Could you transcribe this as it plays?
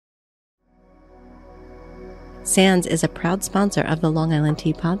Sands is a proud sponsor of the Long Island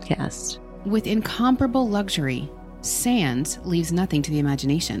Tea Podcast. With incomparable luxury, Sands leaves nothing to the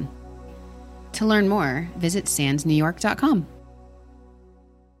imagination. To learn more, visit sandsnewyork.com.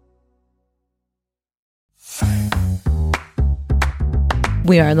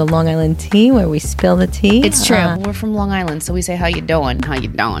 We are the Long Island Tea, where we spill the tea. It's true. We're from Long Island, so we say, how you doing? How you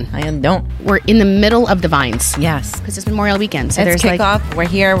doing? I don't. We're in the middle of the vines. Yes. Because it's Memorial Weekend. So It's there's kickoff. We're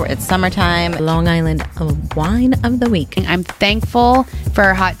here. It's summertime. Long Island wine of the week. I'm thankful for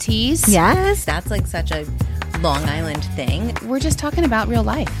our hot teas. Yes. That's like such a Long Island thing. We're just talking about real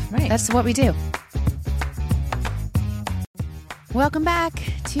life. Right. That's what we do. Welcome back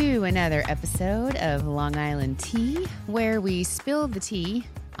to another episode of Long Island Tea, where we spill the tea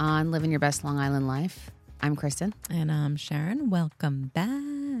on living your best Long Island life. I'm Kristen. And I'm Sharon. Welcome back.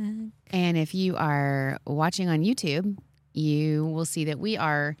 And if you are watching on YouTube, you will see that we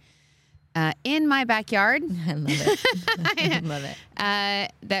are in my backyard. I love it. I love it.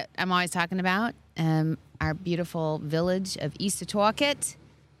 That I'm always talking about. Our beautiful village of East Setauket,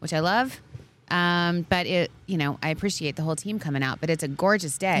 which I love. But I appreciate the whole team coming out, but it's a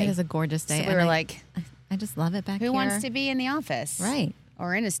gorgeous day. It is a gorgeous day. So we were like, I just love it back here. who wants to be in the office? Right.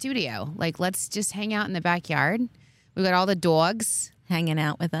 Or in a studio? Like, let's just hang out in the backyard. We've got all the dogs Hanging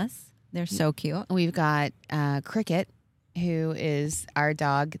out with us. They're so cute. We've got Cricket, who is our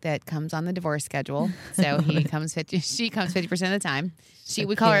dog that comes on the divorce schedule. So she comes 50% of the time.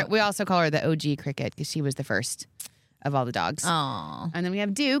 We also call her the OG Cricket because she was the first of all the dogs. Aww. And then we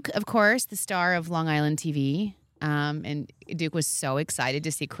have Duke, of course, the star of Long Island TV. And Duke was so excited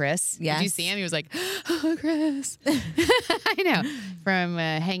to see Chris. Yes. Did you see him? He was like, oh, Chris. I know. From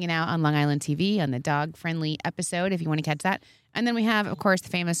hanging out on Long Island TV on the dog-friendly episode, if you want to catch that. And then we have, of course, the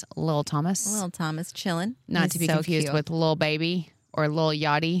famous Lil Thomas. Lil Thomas chilling. Not He's to be so confused cute. with Lil Baby or Lil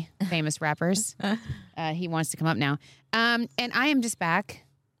Yachty, famous rappers. He wants to come up now. And I am just back.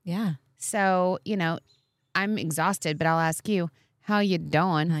 Yeah. So, I'm exhausted, but I'll ask you, how you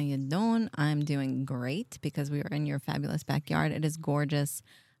doing? How you doing? I'm doing great because we are in your fabulous backyard. It is gorgeous.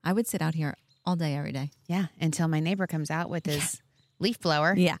 I would sit out here all day, every day. Yeah, until my neighbor comes out with his leaf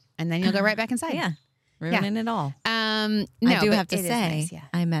blower. Yeah. And then you'll go right back inside. Yeah. Ruining it all. No, I do but have to it is say, nice, yeah.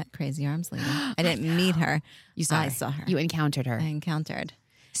 I met Crazy Arms Lady. I didn't meet her. I saw her. You encountered her. I encountered.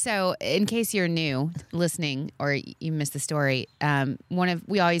 So, in case you're new listening or you missed the story,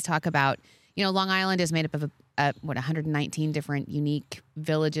 we always talk about, Long Island is made up of 119 different unique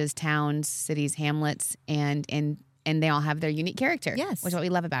villages, towns, cities, hamlets, and they all have their unique character. Yes. Which is what we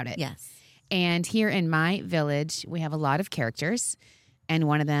love about it. Yes. And here in my village, we have a lot of characters, and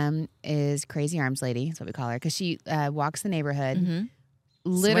one of them is Crazy Arms Lady. That's what we call her, because she walks the neighborhood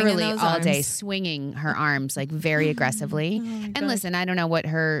literally Swinging those all day, arms. swinging her arms like very aggressively. And listen, I don't know what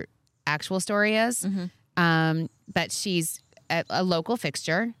her actual story is, but she's a local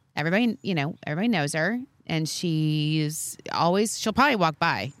fixture. Everybody knows her. And she'll probably walk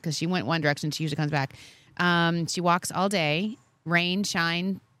by because she went one direction. She usually comes back. She walks all day, rain,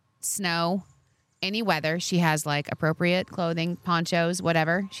 shine, snow, any weather. She has like appropriate clothing, ponchos,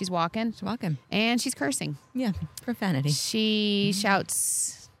 whatever. She's walking. And she's cursing. Yeah. Profanity. She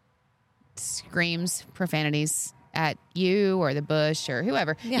shouts, screams profanities at you or the bush or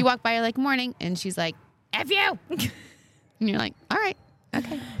whoever. Yeah. You walk by her like morning and she's like, F you. And you're like, all right.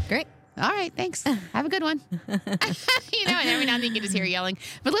 Okay. Great. All right, thanks. Have a good one. And every now and then you can just hear her yelling.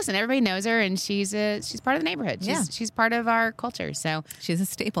 But listen, everybody knows her, and she's part of the neighborhood. She's part of our culture. So She's a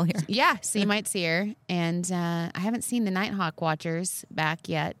staple here. yeah, so you might see her. And I haven't seen the Nighthawk Watchers back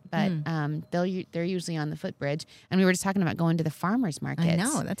yet, but they're usually on the footbridge. And we were just talking about going to the farmers market. I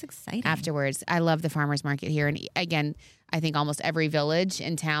know. That's exciting. Afterwards, I love the farmers market here, and again, I think almost every village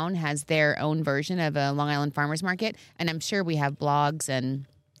in town has their own version of a Long Island farmers market, and I'm sure we have blogs and.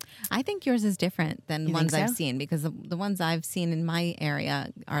 I think yours is different than You ones think so? I've seen because the ones I've seen in my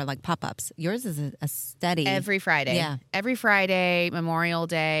area are like pop-ups. Yours is a steady. Every Friday. Yeah. Every Friday, Memorial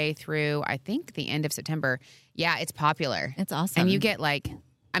Day through, I think, the end of September. Yeah, it's popular. It's awesome. And you get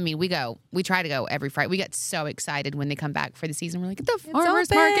we try to go every Friday. We get so excited when they come back for the season. We're like, the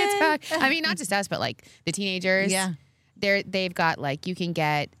farmers open. market's back. I mean, not just us, but like the teenagers. Yeah. They've got like, you can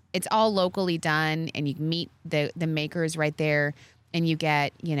get, it's all locally done and you can meet the makers right there and you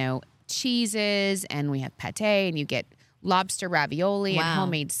get, cheeses and we have pate and you get lobster ravioli and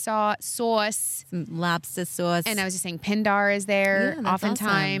homemade sauce. Some lobster sauce. And I was just saying Pindar is there. Yeah, that's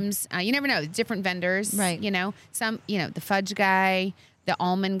oftentimes. You never know. Different vendors. Right. Some, the fudge guy, the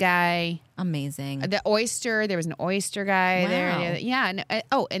almond guy. Amazing. The oyster. There was an oyster guy there. Wow. Yeah.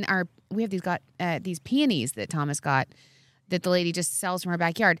 And we have these peonies that Thomas got that the lady just sells from her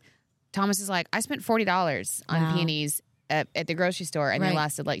backyard. Thomas is like, I spent $40 on Wow. peonies at the grocery store, and they Right.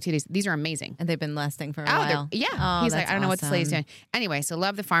 lasted like 2 days. These are amazing. And they've been lasting for a Oh, while. yeah. Oh, He's like, that's I don't know what this lady's awesome. doing. Anyway, so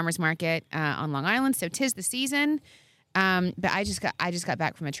love the farmers market on Long Island. So 'tis the season. But I just got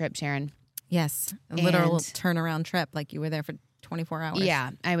back from a trip, Sharon. Yes. A literal And- turnaround trip. Like you were there for 24 hours.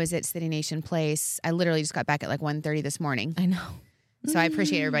 Yeah, I was at City Nation Place. I literally just got back at like 1:30 this morning. I know. So I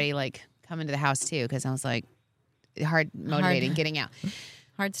appreciate everybody like coming to the house too, because I was like hard motivating getting out.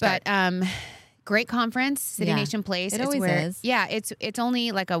 Hard start. But great conference, City Yeah. Nation Place. It It's always where, is. Yeah, it's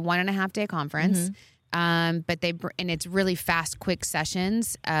only like a 1.5 day conference. But and it's really fast, quick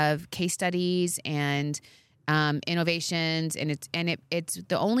sessions of case studies and innovations, and it's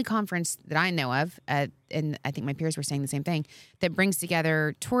the only conference that I know of, and I think my peers were saying the same thing, that brings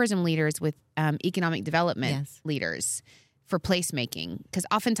together tourism leaders with economic development Yes. leaders for placemaking. Because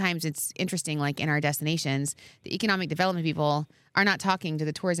oftentimes it's interesting, like in our destinations, the economic development people are not talking to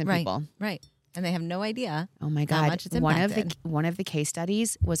the tourism right. people. Right. And they have no idea. Oh my how God! much it's one impacted. of the case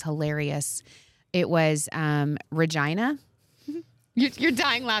studies was hilarious. It was Regina. You're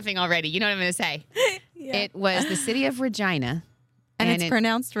dying laughing already. You know what I'm going to say. It was the city of Regina, And it's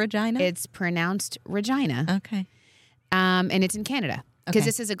pronounced Regina? It's pronounced Regina, Okay. and it's in Canada. Because Okay.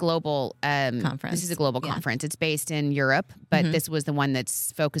 this is a global Conference. This is a global Yeah. conference. It's based in Europe, but this was the one that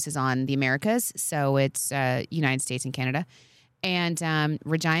focuses on the Americas. So it's United States and Canada. And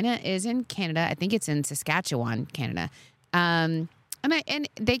Regina is in Canada. I think it's in Saskatchewan, Canada. And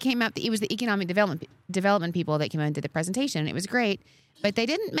they came out. It was the economic development people that came out and did the presentation. It was great, but they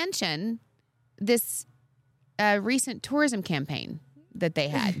didn't mention this recent tourism campaign that they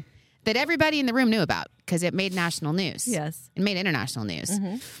had that everybody in the room knew about because it made national news. Yes. It made international news.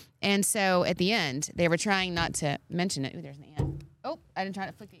 And so at the end, they were trying not to mention it. Ooh, there's an ant. Oh, I didn't try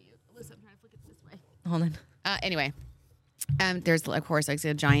to flick at you. Alyssa, I'm trying to flick it this way. Hold on. Anyway, there's of course like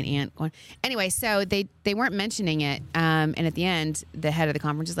a giant ant going. Anyway, so they weren't mentioning it, and at the end, the head of the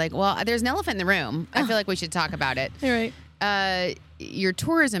conference is like, "Well, there's an elephant in the room. I feel like we should talk about it." You're right. Your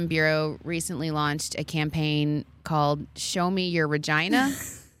tourism bureau recently launched a campaign called "Show Me Your Regina,"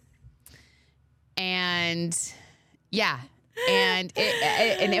 and yeah, and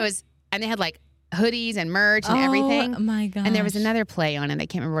it was, and they had like hoodies and merch and everything. Oh my gosh. And there was another play on it. I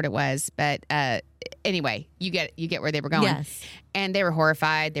can't remember what it was, but anyway, you get where they were going. Yes. And they were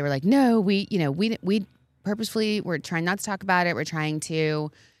horrified. They were like, "No, we purposefully we're trying not to talk about it. We're trying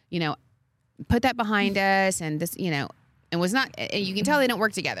to, put that behind us." And this, and was not. And you can tell they don't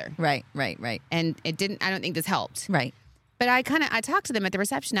work together. Right. And it didn't. I don't think this helped. Right. But I talked to them at the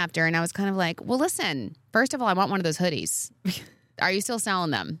reception after, and I was kind of like, "Well, listen. First of all, I want one of those hoodies." Are you still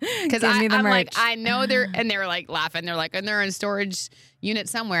selling them? Because Give me the I'm like, merch. I know they're, and they were like laughing. They're like, and they're in a storage unit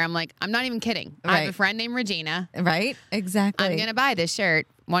somewhere. I'm like, I'm not even kidding. I have Right. a friend named Regina. Right. Exactly. I'm going to buy this shirt,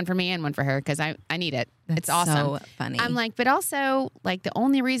 one for me and one for her, because I need it. It's awesome. So funny. I'm like, but also, like, the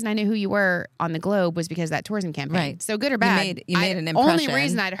only reason I knew who you were on the Globe was because of that tourism campaign. Right. So good or bad. You made an Only impression.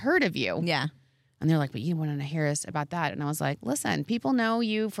 reason I'd heard of you. Yeah. And they're like, but you want to hear us about that. And I was like, listen, people know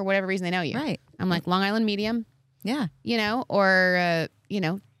you for whatever reason they know you. Right. I'm like, Long Island Medium, Yeah. or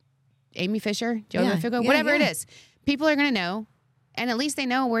Amy Fisher, Joe Yeah, Figo, yeah, whatever it yeah. is. People are going to know, and at least they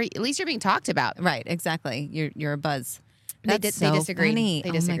know where. At least you're being talked about. Right. Exactly. You're a buzz. They That's they so disagreed. funny. They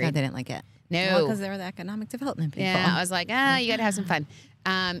Oh my disagreed. God, they didn't like it. No. because they were the economic development people. Yeah, I was like, you got to have some fun.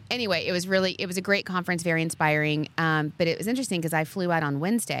 Anyway, it was a great conference, very inspiring. But it was interesting because I flew out on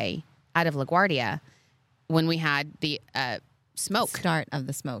Wednesday out of LaGuardia when we had the smoke. Start of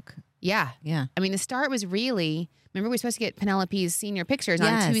the smoke. Yeah. Yeah. I mean, the start was really. Remember, we were supposed to get Penelope's senior pictures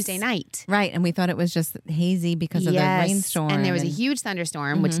Yes. on Tuesday night. Right. And we thought it was just hazy because of the rainstorm. And there was a huge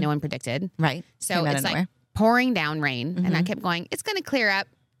thunderstorm, which no one predicted. Right. So Came out it's of like nowhere. pouring down rain. And I kept going, it's going to clear up.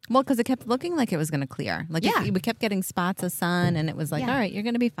 Well, because it kept looking like it was going to clear. Like Yeah. we kept getting spots of sun, and it was like, Yeah. all right, you're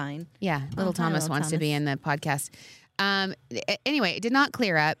going to be fine. Yeah, little hi, Thomas little wants to be Thomas. in the podcast. Anyway, it did not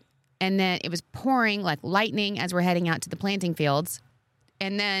clear up. And then it was pouring like lightning as we're heading out to the planting fields.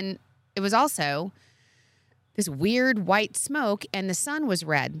 And then it was also this weird white smoke, and the sun was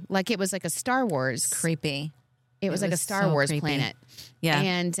red. Like it was like a Star Wars. Creepy. It was like a was Star so Wars creepy. planet. Yeah.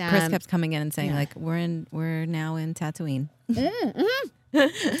 And Chris kept coming in and saying, yeah. like, we're now in Tatooine. Yes,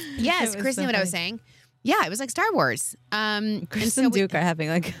 It was Chris so knew what I was funny. saying. Yeah, it was like Star Wars. And Chris so and we- Duke are having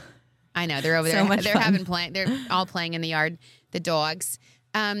like I know they're over So there. much They're fun. They're all playing in the yard. The dogs.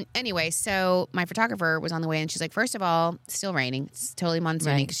 Anyway, so my photographer was on the way, and she's like, first of all, it's still raining. It's totally monsoony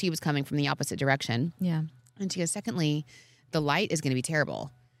Right. because she was coming from the opposite direction. yeah. And she goes, secondly, the light is going to be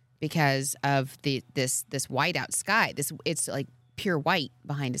terrible because of this whiteout sky. It's like pure white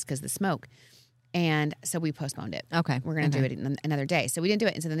behind us because of the smoke. And so we postponed it. Okay. We're going to do it another day. So we didn't do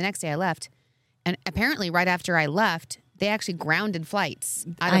it. And so the next day I left. And apparently right after I left, they actually grounded flights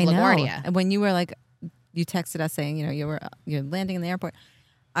out of LaGuardia. And when you were like, you texted us saying, you're landing in the airport.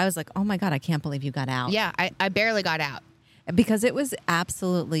 I was like, oh my God, I can't believe you got out. Yeah, I barely got out. Because it was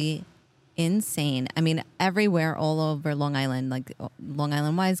absolutely insane. I mean, everywhere all over Long Island, like Long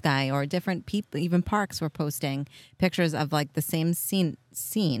Island Wise Guy or different people, even parks were posting pictures of like the same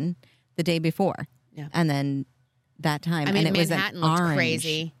scene the day before. Yeah. And then that time. I mean, and it Manhattan was looked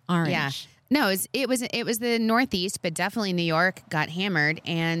crazy. Orange. Yeah. No, it was the Northeast, but definitely New York got hammered.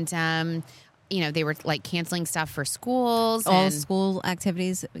 And, they were like canceling stuff for schools. All and school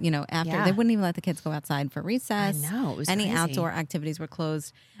activities, after they wouldn't even let the kids go outside for recess. I know. It was Any crazy. outdoor activities were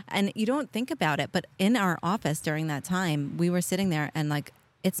closed. And you don't think about it, but in our office during that time, we were sitting there and like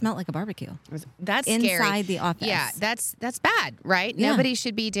it smelled like a barbecue. That's inside scary. the office. Yeah, that's bad, right? Yeah. Nobody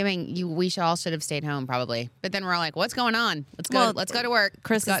should be doing. We all should have stayed home probably. But then we're all like, "What's going on? Let's go to work."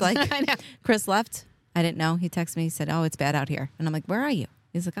 Chris is like, Chris left. I didn't know. He texted me. He said, "Oh, it's bad out here." And I'm like, "Where are you?"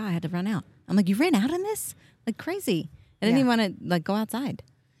 He's like, "Oh, I had to run out." I'm like, "You ran out in this? Like crazy." I didn't even want to like go outside.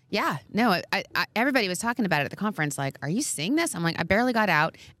 Yeah, no. I everybody was talking about it at the conference. Like, are you seeing this? I'm like, I barely got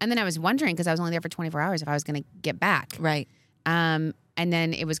out, and then I was wondering because I was only there for 24 hours if I was going to get back. Right. And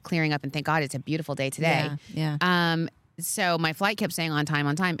then it was clearing up, and thank God it's a beautiful day today. Yeah. So my flight kept saying on time,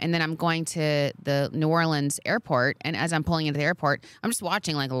 and then I'm going to the New Orleans airport, and as I'm pulling into the airport, I'm just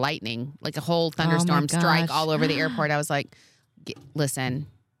watching like lightning, like a whole thunderstorm strike all over the airport. I was like, listen,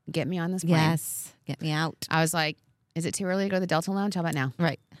 get me on this plane. Yes. Get me out. I was like, is it too early to go to the Delta Lounge? How about now?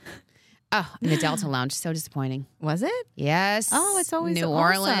 Right. Oh, the Delta Lounge, so disappointing. Was it? Yes. Oh, it's always New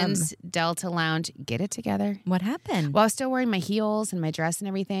Orleans Delta Lounge. Get it together. What happened? Well, I was still wearing my heels and my dress and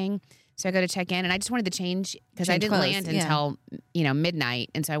everything. So I go to check in, and I just wanted to change because I didn't land until midnight,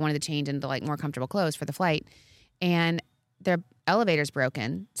 and so I wanted to change into like more comfortable clothes for the flight. And their elevator's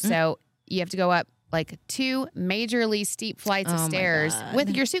broken, so you have to go up like 2 majorly steep flights of stairs with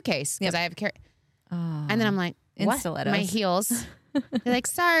your suitcase because I have and then I'm like, what? Stilettos. My heels. They're like,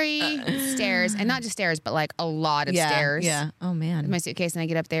 sorry, stairs, and not just stairs, but like a lot of stairs. Yeah. Oh man. My suitcase, and I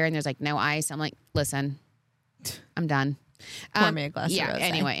get up there, and there's like no ice. I'm like, listen, I'm done. Pour me a glass of yeah. rosé.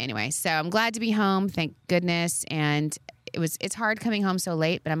 Anyway, so I'm glad to be home. Thank goodness. And it's hard coming home so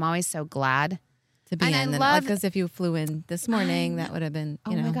late, but I'm always so glad to be and in. Because if you flew in this morning, that would have been.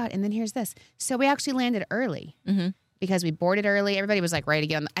 My God! And then here's this. So we actually landed early. Because we boarded early. Everybody was like ready to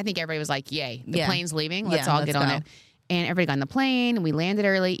get on. I think everybody was like, yay, the plane's leaving. Let's all get on it. And everybody got on the plane. And we landed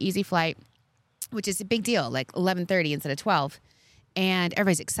early, easy flight, which is a big deal, like 11:30 instead of 12. And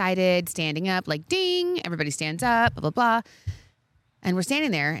everybody's excited, standing up, like ding, everybody stands up, blah, blah, blah. And we're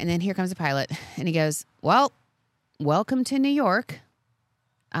standing there. And then here comes the pilot. And he goes, well, welcome to New York.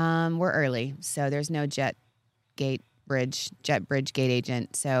 We're early. So there's no jet bridge gate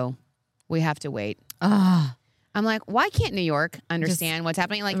agent. So we have to wait. I'm like, why can't New York understand what's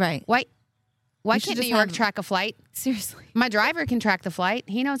happening? Like, why can't New York track a flight? Seriously. My driver can track the flight.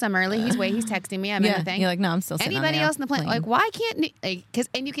 He knows I'm early. He's texting me. I'm in the thing. You're like, no, I'm still sitting Anybody on else in the plane? Like, why can't,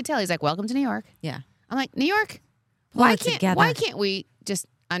 and you can tell he's like, welcome to New York. Yeah. I'm like, New York? Why can't we just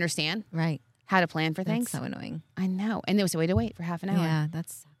understand how to plan for things? That's so annoying. I know. And there was a way to wait for half an hour. Yeah, that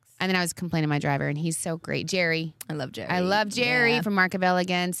sucks. And then I was complaining to my driver, and he's so great. Jerry. I love Jerry. I love Jerry from Mark of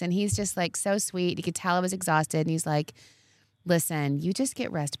Elegance, and he's just like so sweet. You could tell I was exhausted, and he's like, listen, you just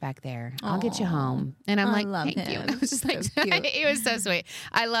get rest back there. I'll get you home. And I'm like, thank you. I was just like, it was so sweet.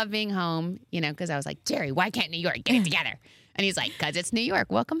 I love being home, because I was like, Jerry, why can't New York get it together? And he's like, because it's New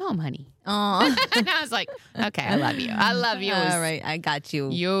York. Welcome home, honey. Oh. And I was like, okay, I love you. I love you. All right, I got you.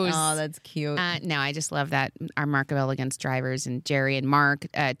 Oh, that's cute. No, I just love that our Mark of Elegance drivers and Jerry and Mark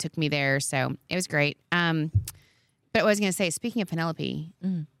took me there. So it was great. But I was going to say, speaking of Penelope,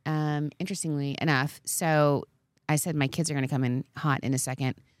 interestingly enough, so I said my kids are going to come in hot in a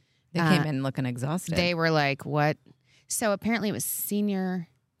second. They came in looking exhausted. They were like, what? So apparently it was senior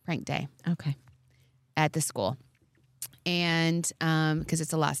prank day. Okay. At the school. And because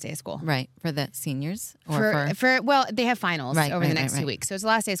it's the last day of school. Right. For the seniors? Or well, they have finals over the next 2 weeks. So it's the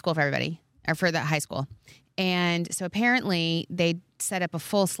last day of school for everybody, or for the high school. And so apparently they set up a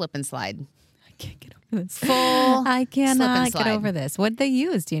full slip and slide. I can't get over this. I cannot get over this. What'd they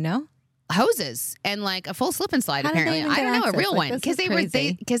use? Do you know? Hoses and like a full slip and slide. Apparently, I don't know a real one because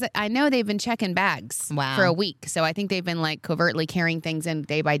because I know they've been checking bags for a week. So I think they've been like covertly carrying things in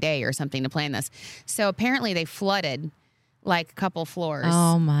day by day or something to plan this. So apparently they flooded like a couple floors.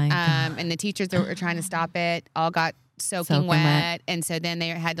 Oh my God. And the teachers that were trying to stop it all got soaking wet, and so then they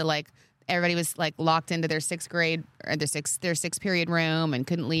had to everybody was like locked into their sixth grade or their sixth period room and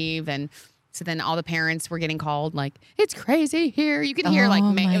couldn't leave, and So then all the parents were getting called like, it's crazy here. You could hear like,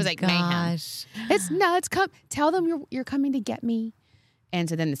 it was like mayhem. It's nuts. Come tell them you're coming to get me. And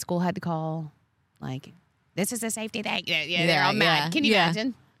so then the school had to call like, this is a safety thing. Yeah, they're all mad. Can you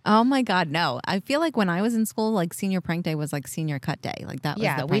imagine? Oh my God, no. I feel like when I was in school, like senior prank day was like senior cut day. Like that was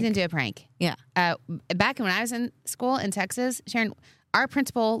the we didn't do a prank. Yeah. Back when I was in school in Texas, Sharon, our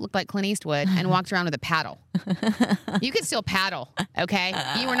principal looked like Clint Eastwood and walked around with a paddle. You could still paddle, okay?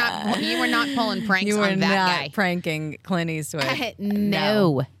 You were not pulling pranks on that guy. Pranking Clint Eastwood.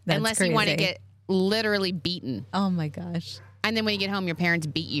 No. That's unless crazy. you want to get literally beaten. Oh my gosh. And then when you get home, your parents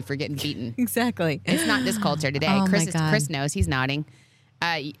beat you for getting beaten. Exactly. It's not this culture today. Oh Chris my God. Chris knows. He's nodding.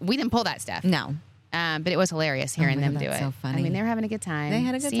 We didn't pull that stuff. No. But it was hilarious hearing my them God, do it. that's so funny. I mean, they were having a good time. They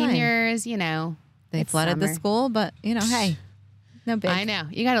had a good time. Seniors, you know. They it's flooded the summer. school, but hey, no big. I know.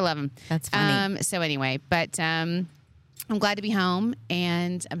 You got to love them. That's funny. So anyway, but I'm glad to be home,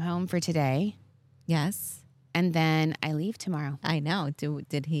 and I'm home for today. Yes. And then I leave tomorrow. I know.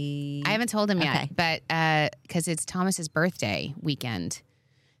 Did he? I haven't told him Okay. yet, but because it's Thomas's birthday weekend.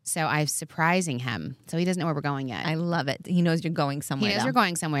 So I'm surprising him. So he doesn't know where we're going yet. I love it. He knows you're going somewhere. He knows though. we're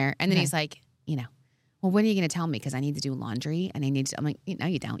going somewhere. And then Okay. he's like, well, when are you going to tell me? Because I need to do laundry and I need to. I'm like, no,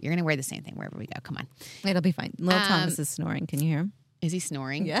 you don't. You're going to wear the same thing wherever we go. Come on. It'll be fine. Little Thomas is snoring. Can you hear him? Is he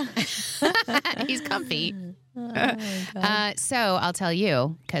snoring? Yeah. He's comfy. Oh, So I'll tell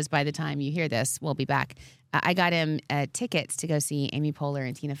you, because by the time you hear this, we'll be back. I got him tickets to go see Amy Poehler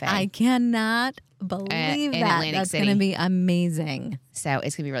and Tina Fey. I cannot believe in that. Atlantic That's City. going to be amazing. So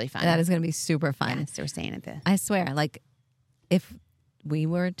it's going to be really fun. That is going to be super fun. Yeah, so we're staying at the. I swear, like, if we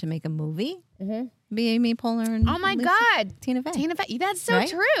were to make a movie, be Amy Poehler and Oh my Lisa- God. Tina Fey. Tina Fey. That's so Right?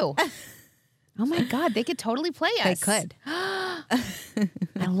 true. Oh my God. They could totally play They us. could.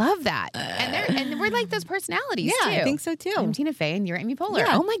 I love that. And we're like those personalities Yeah, too. I think so too. I'm Tina Fey and you're Amy Poehler.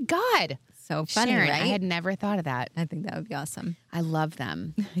 Yeah. Oh my God. So funny, Sharon, right? I had never thought of that. I think that would be awesome. I love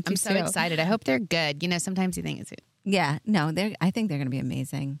them. do I'm so too. excited. I hope they're good. You know, sometimes you think it's Yeah, no, I think they're going to be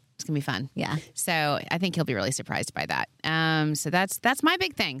amazing. going to be fun. Yeah. So I think he'll be really surprised by that. So that's my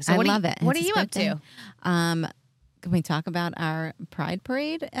big thing. So I what love are you, it. What are It's you his up to? birthday. Can we talk about our Pride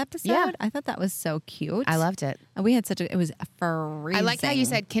Parade episode? Yeah. I thought that was so cute. I loved it. We had it was freezing. I like how you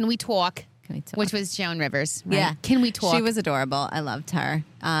said, "Can we talk?" Can we talk? Which was Joan Rivers. Right? Yeah. Can we talk? She was adorable. I loved her.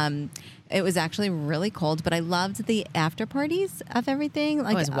 It was actually really cold, but I loved the after parties of everything.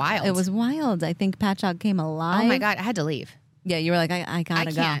 Like, was wild. It was wild. I think Patchogue came alive. Oh my God. I had to leave. Yeah, you were like, I gotta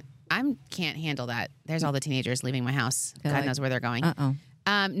I can't. I can't handle that. There's all the teenagers leaving my house. They're God like, knows where they're going. go.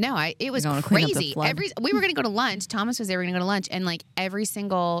 No, it was You're going to clean up the crazy. flood. We were going to go to lunch. Thomas was there. We were going to go to lunch, and like every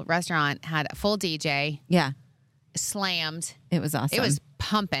single restaurant had a full DJ, Yeah, slammed. it was awesome. It was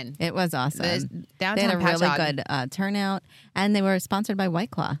pumping. It was awesome. The downtown They had a really Patchogue. good turnout, and they were sponsored by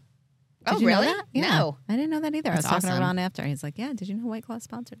White Claw. Oh, Did you know really? that? Yeah. No. I didn't know that either. That's I was talking awesome. to Ron after. He's like, "Yeah, did you know White Claw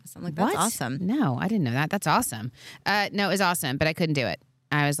sponsored us?" I'm like, "That's What? awesome." No, I didn't know that. That's awesome. No, it was awesome, but I couldn't do it.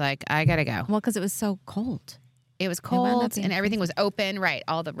 I was like, I gotta go. Well, because it was so cold. It was wound up cold being and everything was open. Right,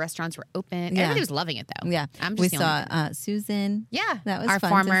 all the restaurants were open. Yeah. Everybody was loving it though. Yeah, I'm we just the only- saw Susan. Yeah, That was our fun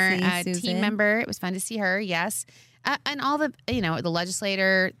to former see Susan. team member. It was fun to see her. Yes, and all the the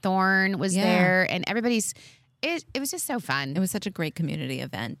legislator Thorne was Yeah. there, and everybody's. It was just so fun. It was such a great community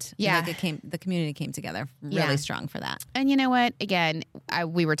event. Yeah. Like the community came together really Yeah. strong for that. And you know what? Again,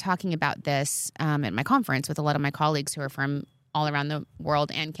 we were talking about this at my conference with a lot of my colleagues who are from all around the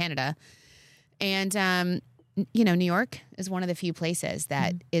world and Canada, and New York is one of the few places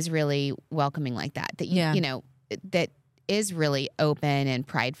that is really welcoming like that. That Yeah. that is really open and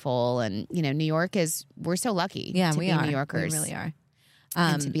prideful, and New York is. We're so lucky. Yeah, to we be are. New Yorkers. We really are.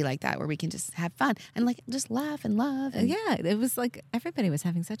 And to be like that, where we can just have fun and like just laugh and love. And Yeah, it was like everybody was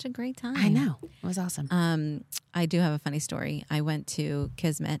having such a great time. I know, it was awesome. I do have a funny story. I went to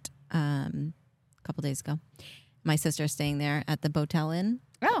Kismet a couple days ago. My sister's staying there at the Botel Inn.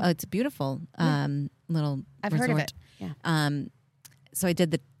 Oh. It's a beautiful little I've resort. heard of it. Yeah. So I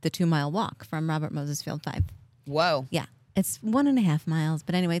did the 2 mile walk from Robert Moses Field 5. Whoa. Yeah, it's 1.5 miles,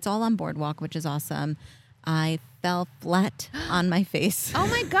 but anyway, it's all on boardwalk, which is awesome. I fell flat on my face. Oh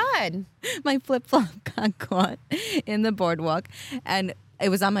my God. My flip flop got caught in the boardwalk, and it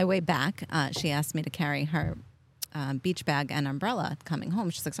was on my way back. She asked me to carry her beach bag and umbrella coming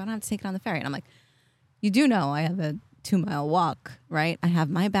home. She's like, "So I don't have to take it on the ferry." And I'm like, "You do know I have a 2 mile walk, right? I have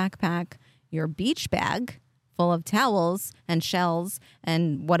my backpack, your beach bag full of towels and shells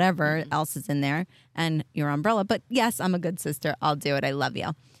and whatever else is in there, and your umbrella. But yes, I'm a good sister. I'll do it. I love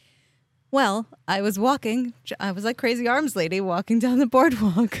you." Well, I was walking. I was like crazy arms lady walking down the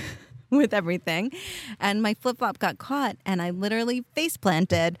boardwalk with everything. And my flip-flop got caught and I literally face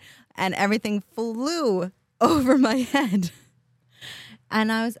planted and everything flew over my head.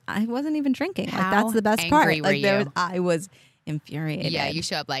 And I wasn't even drinking. Like, that's the best part. angry were you? I was infuriated. Yeah, you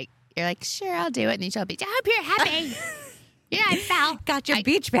show up like, you're like, sure, I'll do it. And you show up, I hope you're happy. Yeah, I fell. Got your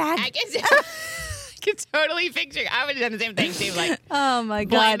beach bag. I can totally picture. I would have done the same thing too. Like, oh my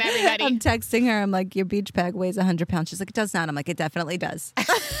blame God. everybody. I'm texting her. I'm like, your beach bag weighs 100 pounds. She's like, it does not. I'm like, it definitely does.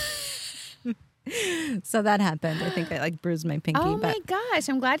 So that happened. I think I like bruised my pinky. oh my gosh,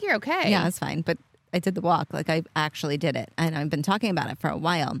 I'm glad you're okay. Yeah, it's fine. But I did the walk. Like, I actually did it. And I've been talking about it for a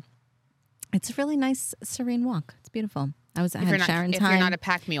while. It's a really nice, serene walk. It's beautiful. I had Sharon if time. you're not a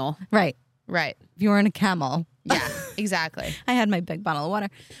pack mule. Right. Right. If you weren't a camel. Yeah, exactly. I had my big bottle of water,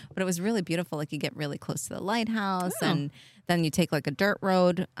 but it was really beautiful. Like, you get really close to the lighthouse, and then you take like a dirt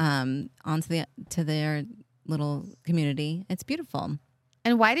road onto to their little community. It's beautiful.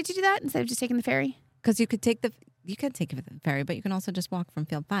 And why did you do that instead of just taking the ferry? Because you could take the ferry, but you can also just walk from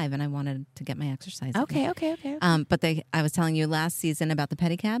Field 5, and I wanted to get my exercise. Okay. But I was telling you last season about the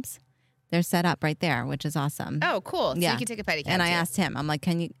pedicabs. They're set up right there, which is awesome. Oh, cool. So Yeah. you can take a pedicab. And I too. asked him, I'm like,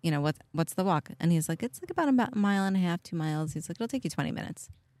 can you, what's the walk? And he's like, it's like about a mile and a half, 2 miles. He's like, it'll take you 20 minutes.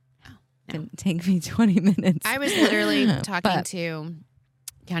 no. Didn't take me 20 minutes. I was literally talking to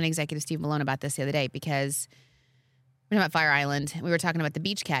County Executive Steve Malone about this the other day because we're talking about Fire Island. We were talking about the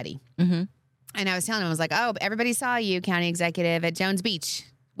beach caddy. Mm-hmm. And I was telling him, I was like, oh, everybody saw you, County Executive, at Jones Beach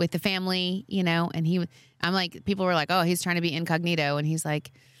with the family, and I'm like, people were like, oh, he's trying to be incognito. And he's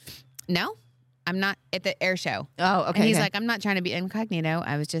like, no, I'm not at the air show. Oh, okay. And he's like, I'm not trying to be incognito.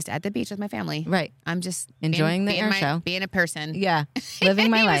 I was just at the beach with my family. right. I'm just Enjoying the air show. Being a person. Yeah. Living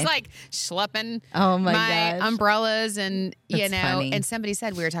And my he life. was like schlepping Oh my my gosh. umbrellas and, That's funny. and somebody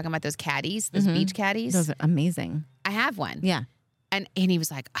said, we were talking about those caddies, those beach caddies. Those are amazing. I have one. Yeah. And he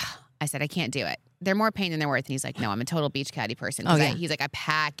was like, oh. I said, I can't do it. They're more pain than they're worth. And he's like, no, I'm a total beach caddy person. Oh, yeah. He's like, I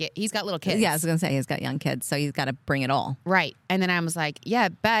pack it. He's got little kids. Yeah, I was going to say, he's got young kids, so he's got to bring it all. Right. And then I was like, yeah,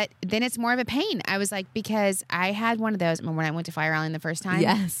 but then it's more of a pain. I was like, because I had one of those when I went to Fire Island the first time.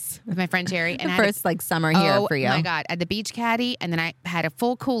 Yes. With my friend Jerry. And The I had first summer here for you. Oh my God. I had the beach caddy. And then I had a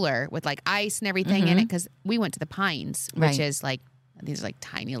full cooler with like ice and everything in it. Because we went to the Pines, which Right. is like, these are like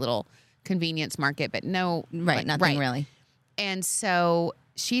tiny little convenience market, but no. Right, like, nothing really. And so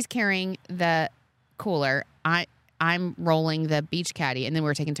she's carrying the cooler. I'm rolling the beach caddy, and then we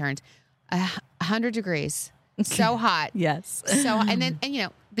were taking turns. 100 degrees, so hot. Yes. So and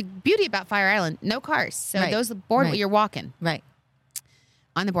the beauty about Fire Island, no cars. So Right. those boardwalk, Right. you're walking Right.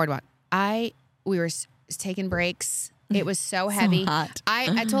 on the boardwalk. We were taking breaks. It was so heavy. hot.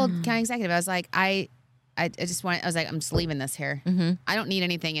 I told county executive, I was like, I just want. I was like, I'm just leaving this here. Mm-hmm. I don't need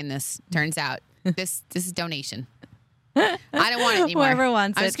anything in this. Turns out this is donation. I don't want it anymore. Whoever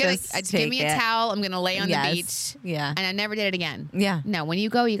wants I'm it, just gonna just give take me a it. towel. I'm gonna lay on the Yes. beach. Yeah. And I never did it again. Yeah. No, when you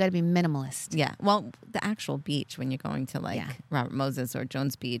go, you got to be minimalist. Yeah. Well, the actual beach, when you're going to like Yeah. Robert Moses or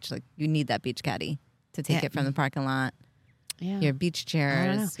Jones Beach, like you need that beach caddy to take Yeah. it from the parking lot. Yeah. Your beach I don't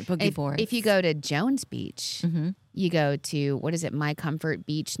know. chairs, your boogie boards. If you go to Jones Beach, Mhm. you go to what is it, My Comfort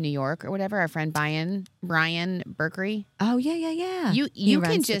Beach, New York, or whatever. Our friend Brian Berkery. Oh yeah, yeah, yeah. You He can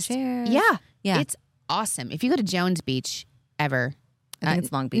rents the just chairs. yeah. It's awesome. If you go to Jones Beach ever, I think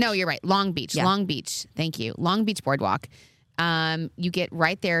it's Long Beach. No, you're right. Long Beach. Yeah. Long Beach. Thank you. Long Beach Boardwalk. You get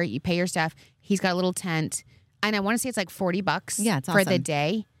right there. You pay your stuff. He's got a little tent, and I want to say it's like $40. Yeah, it's for the awesome.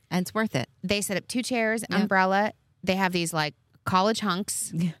 day. And it's worth it. They set up 2 chairs, Yep. umbrella. They have these like college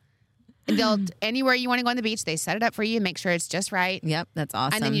hunks. Yeah. And they'll anywhere you want to go on the beach, they set it up for you. Make sure it's just right, Yep, that's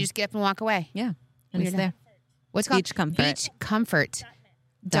awesome. and then you just get up and walk away. yeah, and it's You're there. What's it called? Beach Comfort.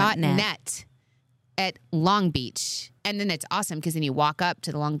 Beachcomfort.net at Long Beach. And then it's awesome because then you walk up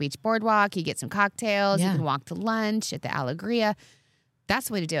to the Long Beach Boardwalk, you get some cocktails, Yeah. you can walk to lunch at the Allegria. That's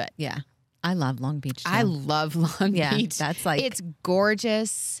the way to do it. Yeah, I love Long Beach. Too. I love Long Yeah, Beach. that's like- it's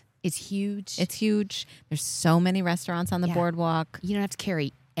gorgeous. It's huge. It's huge. There's so many restaurants on the Yeah. boardwalk. You don't have to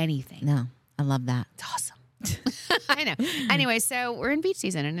carry anything. No, I love that. It's awesome. I know. Anyway, so we're in beach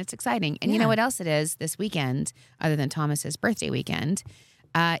season and it's exciting. And you Yeah. know what else it is this weekend, other than Thomas's birthday weekend?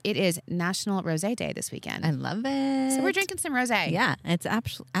 It is National Rosé Day this weekend. I love it. So we're drinking some rosé. Yeah, it's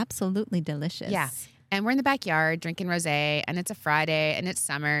absolutely delicious. Yeah. And we're in the backyard drinking rosé, and it's a Friday, and it's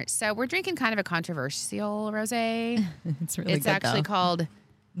summer. So we're drinking kind of a controversial rosé. it's really It's good. actually though. called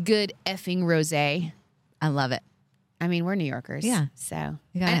Good Effing Rosé. I love it. I mean, we're New Yorkers. Yeah. So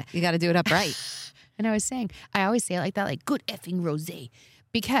You got to do it up right. And I was saying, I always say it like that, like good effing rosé,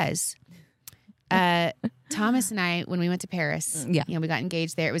 because Thomas and I, when we went to Paris, Yeah. we got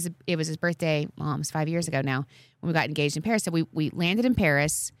engaged there. It was his birthday, almost 5 years ago now, when we got engaged in Paris. So we landed in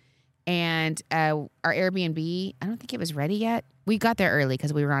Paris, And our Airbnb, I don't think it was ready yet. We got there early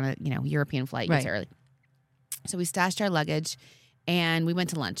because we were on a European flight. Right. Early. So we stashed our luggage and we went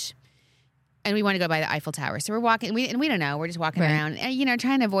to lunch. And we want to go by the Eiffel Tower. So we're walking, we don't know. We're just walking around, and,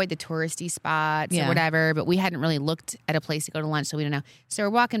 trying to avoid the touristy spots or whatever. But we hadn't really looked at a place to go to lunch, so we don't know. So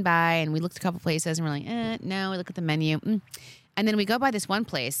we're walking by, and we looked at a couple places, and we're like, no. We look at the menu. And then we go by this one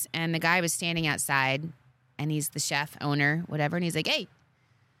place, and the guy was standing outside, and he's the chef, owner, whatever. And he's like, hey,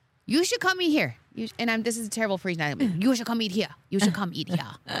 you should come eat here. This is a terrible phrase. You should come eat here. You should come eat here.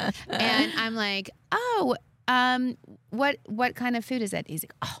 And I'm like, oh, what kind of food is that? He's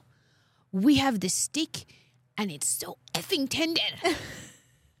like, oh, we have this steak, and it's so effing tender.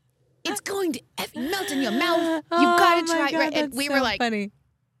 It's going to effing melt in your mouth. You've got to try it. Right? And we were like, funny.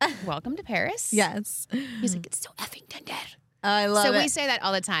 Welcome to Paris. Yes. He's like, it's so effing tender. I love it. So we say that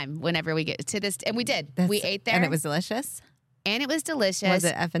all the time whenever we get to this. And we did. We ate there. And it was delicious? And it was delicious. Was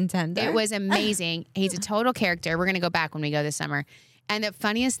it effing tender? It was amazing. He's a total character. We're going to go back when we go this summer. And the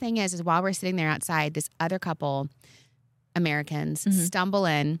funniest thing is while we're sitting there outside, this other couple, Americans, stumble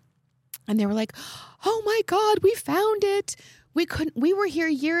in. And they were like, oh, my God, we found it. We were here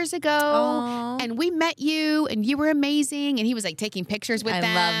years ago, and we met you, and you were amazing. And he was like taking pictures with them.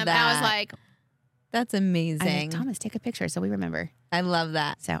 Love that. And I was like, that's amazing. I was like, Thomas, take a picture so we remember. I love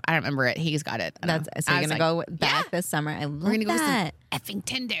that. So I don't remember it. He's got it. So you're going to go back this summer. I love We're gonna that. Go with some effing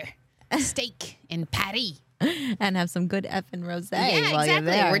tender steak in Paris. And have some good effing rosé while exactly. You're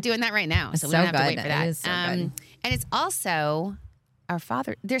there. We're doing that right now. So we don't have to wait for that. It is so good. And it's also our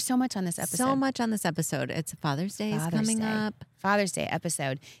father. There's so much on this episode. So much on this episode. It's Father's Day is coming up. Father's Day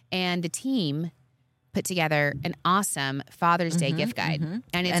episode. And the team put together an awesome Father's Day gift guide.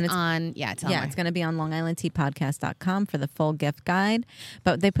 And it's on, it's going to be on longislandteapodcast.com for the full gift guide.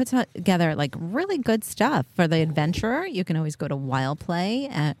 But they put together like really good stuff. For the adventurer, you can always go to Wild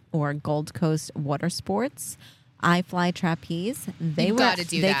Play or Gold Coast Water Sports. iFly Trapeze.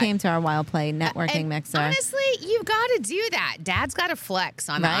 They came to our Wild Play networking mixer. Honestly, you've got to do that. Dad's got to flex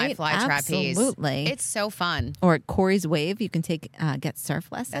on the iFly Trapeze. Absolutely. It's so fun. Or at Corey's Wave, you can get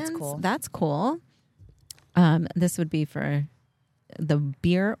surf lessons. That's cool. This would be for the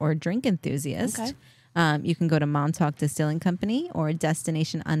beer or drink enthusiast. Okay. You can go to Montauk Distilling Company or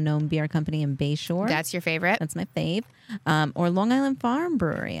Destination Unknown Beer Company in Bayshore. That's your favorite? That's my fave. Or Long Island Farm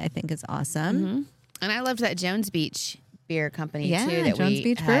Brewery, I think is awesome. And I loved that Jones Beach Beer Company too. Yeah, Jones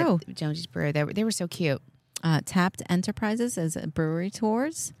Beach Brew. Jones Beach Brew. They were so cute. Tapped Enterprises as brewery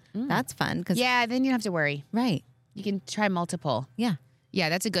tours. That's fun. Yeah, then you don't have to worry. Right. You can try multiple. Yeah. Yeah,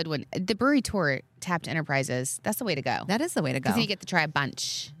 that's a good one. The brewery tour, Tapped Enterprises, that's the way to go. That is the way to go. Because then you get to try a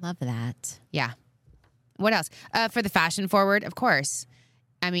bunch. Love that. Yeah. What else? For the fashion forward, of course.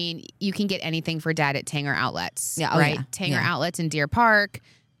 I mean, you can get anything for Dad at Tanger Outlets. Yeah, right? Yeah. Tanger Outlets in Deer Park.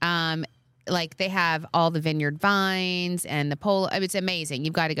 Like they have all the Vineyard Vines and the polo. It's amazing.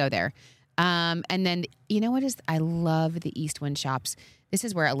 You've got to go there. And then, you know what is? I love the East Wind Shops. This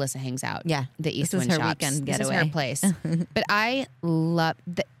is where Alyssa hangs out. Yeah. The East Wind Shops. Weekend getaway. This is her place. But I love,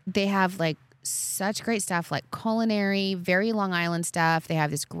 they have like such great stuff like culinary, very Long Island stuff. They have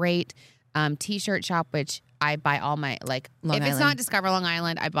this great t-shirt shop, which I buy all my, like, Long Island. It's not Discover Long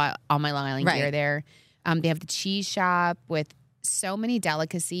Island, I buy all my Long Island gear there. They have the cheese shop with so many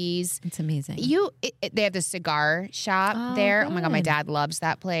delicacies. It's amazing. They have the cigar shop there. Good. Oh my God, my dad loves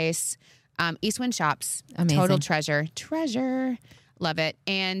that place. East Wind Shops. Amazing. Total treasure. Love it.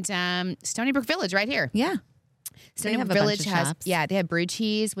 And Stony Brook Village right here. Yeah. Stony Brook Village has, they have Brew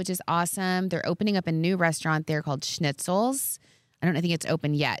Cheese, which is awesome. They're opening up a new restaurant there called Schnitzels. I think it's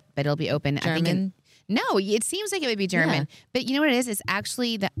open yet, but it'll be open. German? No, it seems like it would be German. Yeah. But you know what it is? It's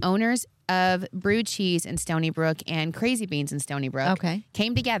actually the owners of Brew Cheese in Stony Brook and Crazy Beans in Stony Brook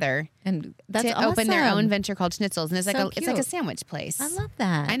came together and to open their own venture called Schnitzels. And it's like a sandwich place. I love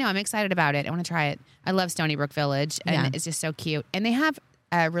that. I know. I'm excited about it. I want to try it. I love Stony Brook Village, and it's just so cute. And they have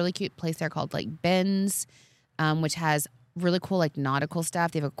a really cute place there called like Ben's, which has really cool like nautical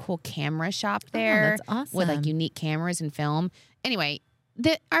stuff. They have a cool camera shop there that's awesome. With like unique cameras and film. Anyway,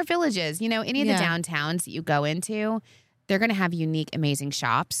 our villages, any of the downtowns that you go into, they're going to have unique, amazing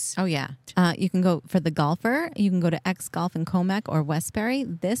shops. Oh, yeah. You can go for the golfer. You can go to X Golf in Comac or Westbury.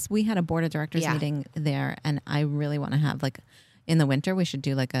 We had a board of directors meeting there, and I really want to have like in the winter, we should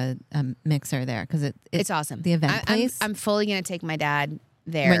do like a mixer there because it's awesome. The event place. I'm fully going to take my dad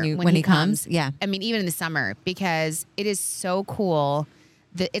there when he comes. Yeah. I mean, even in the summer, because it is so cool.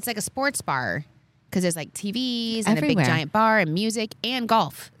 It's like a sports bar. Because there's like TVs and a big giant bar and music and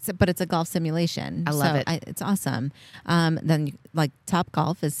golf. But it's a golf simulation. I love it. It's awesome. Then like Top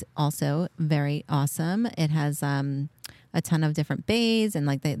Golf is also very awesome. It has a ton of different bays, and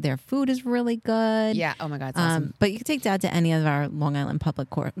like their food is really good. Yeah. Oh my God, it's awesome. But you can take Dad to any of our Long Island public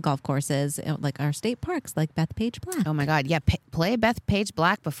golf courses, like our state parks, like Bethpage Black. Oh my God, yeah. Play Bethpage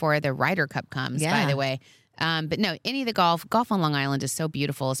Black before the Ryder Cup comes. Yeah. By the way. But no, any of the golf on Long Island is so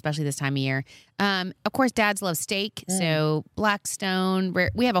beautiful, especially this time of year. Of course, dads love steak. So Blackstone,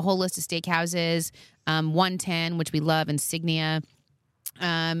 we have a whole list of steakhouses. 110, which we love, Insignia.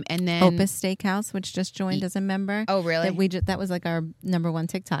 And then Opus Steakhouse, which just joined as a member. Oh, really? That was like our #1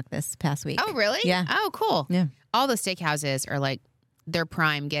 TikTok this past week. Oh, really? Yeah. Oh, cool. Yeah. All the steakhouses are like, they're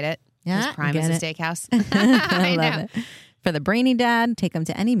prime. Get it? 'Cause Yeah, Prime get is it. a steakhouse. I love know. it. For the brainy dad, take them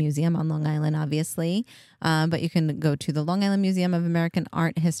to any museum on Long Island, obviously. But you can go to the Long Island Museum of American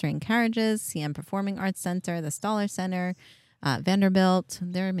Art, History, and Carriages, CM Performing Arts Center, the Stoller Center, Vanderbilt.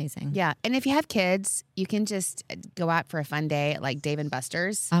 They're amazing. Yeah. And if you have kids, you can just go out for a fun day at like Dave and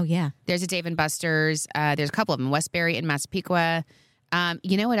Buster's. Oh, yeah. There's a Dave and Buster's. There's a couple of them, Westbury and Massapequa.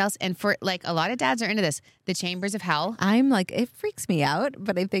 You know what else? And for like a lot of dads are into this, the Chambers of Hell. I'm like, it freaks me out,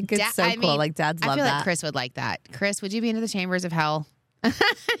 but I think it's so cool. Like, dads love I feel that. like Chris would like that. Chris, would you be into the Chambers of Hell?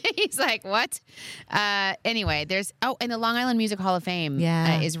 He's like, what? Anyway, and the Long Island Music Hall of Fame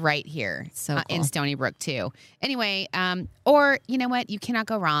is right here So cool. in Stony Brook too. Anyway, or you know what? You cannot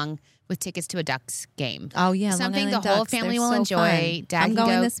go wrong with tickets to a Ducks game. Oh, yeah. Something Long Island the whole Ducks. family They're will so enjoy. fun. Dad I'm can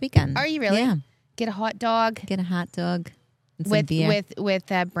going go. this weekend. Are you really? Yeah. Get a hot dog. Get a hot dog. And some beer. with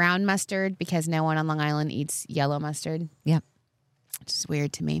brown mustard because no one on Long Island eats yellow mustard. Yep. Which is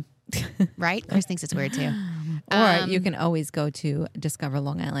weird to me. Right? Chris thinks it's weird too. Or you can always go to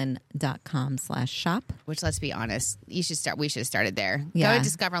discoverlongisland.com/shop. Which, let's be honest, we should have started there. Yeah. Go to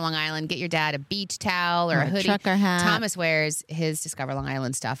Discover Long Island, get your dad a beach towel or a hoodie. trucker hat. Thomas wears his Discover Long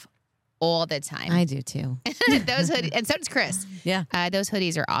Island stuff all the time. I do too. Those hoodies, and so does Chris. Yeah. Those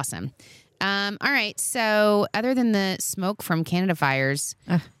hoodies are awesome. All right. So other than the smoke from Canada fires,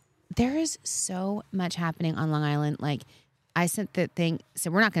 there is so much happening on Long Island. Like I sent the thing.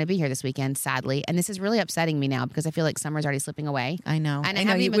 So we're not going to be here this weekend, sadly. And this is really upsetting me now because I feel like summer's already slipping away. I know. And I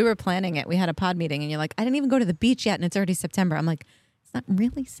know. haven't even- We were planning it. We had a pod meeting, and you're like, I didn't even go to the beach yet, and it's already September. I'm like, it's not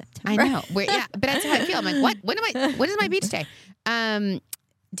really September. I know. Yeah, but that's how I feel. I'm like, what? When is my beach day?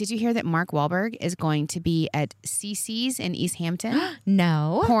 Did you hear that Mark Wahlberg is going to be at CC's in East Hampton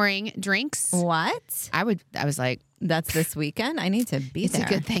No. pouring drinks? What? I was like, That's this weekend? I need to be it's there. a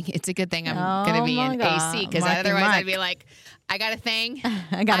good thing. It's a good thing I'm Oh going to be my in God. AC because Marky otherwise Mark. I'd be like, I got a thing.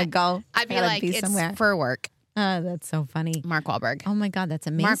 I gotta go. I'd be I gotta like, be it's somewhere. for work. That's so funny. Mark Wahlberg. Oh my God, that's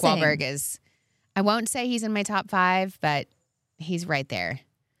amazing. Mark Wahlberg is. I won't say he's in my top 5, but he's right there.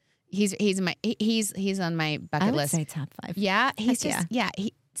 He's on my bucket I would list. say top 5. Yeah, he's Heck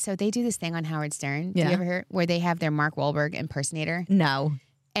just so they do this thing on Howard Stern. Do Yeah. you ever hear where they have their Mark Wahlberg impersonator? No.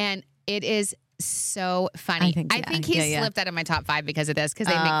 And it is so funny. I think, he's slipped out of my top 5 because of this, because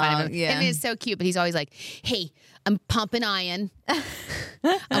they make fun of him. yeah. And it's so cute, but he's always like, hey, I'm pumping iron.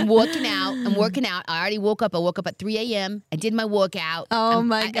 I'm working out. I already woke up. I woke up at 3 a.m. I did my workout. Oh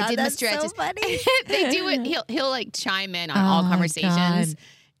my I God, did my that's so stretches. funny. They do it. He'll like chime in on Oh all my conversations. God.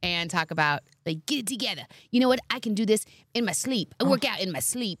 And talk about like get it together. You know what? I can do this in my sleep. I work out in my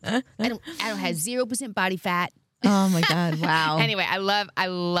sleep. I don't have 0% body fat. Oh my God, wow. Anyway, I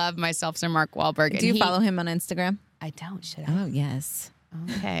love myself some Mark Wahlberg. Do you follow him on Instagram? I don't. Should I? Oh, yes.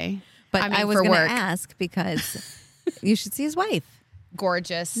 Okay. But I mean, I was for going to work. ask because you should see his wife.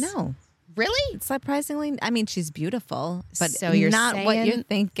 Gorgeous. No. Really? It's surprisingly, I mean, she's beautiful, but So you're not what saying- you're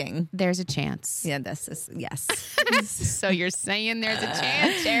thinking. There's a chance. Yeah, this is, yes. So you're saying there's a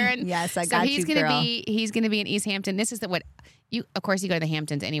chance, Sharon? Yes, I so got he's you, gonna girl. he's gonna be in East Hampton. This is of course you go to the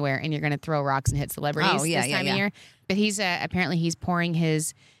Hamptons anywhere and you're gonna throw rocks and hit celebrities Oh, yeah, this yeah, time yeah. of year. But he's apparently he's pouring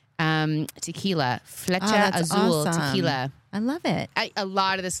his tequila, Flecha that's Azul awesome. tequila. I love it. A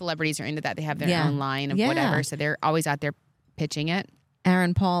lot of the celebrities are into that. They have their Yeah. own line of Yeah. whatever, so they're always out there pitching it.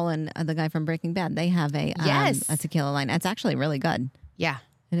 Aaron Paul and the guy from Breaking Bad, they have a Yes. a tequila line. It's actually really good. Yeah.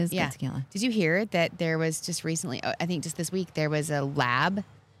 It is Yeah. good tequila. Did you hear that there was just recently, I think just this week, there was a lab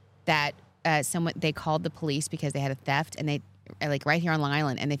that they called the police because they had a theft and they, like right here on Long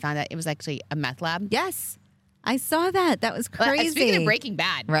Island, and they found out it was actually a meth lab. Yes. I saw that. That was Well, crazy. speaking of Breaking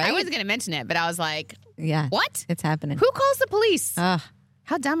Bad, Right? I wasn't going to mention it, but I was like, Yeah. what? It's happening. Who calls the police? Ugh,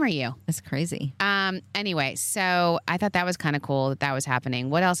 How dumb are you? it's crazy. Anyway, so I thought that was kind of cool that was happening.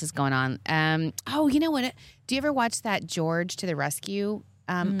 What else is going on? Oh, you know what? Do you ever watch that George to the Rescue?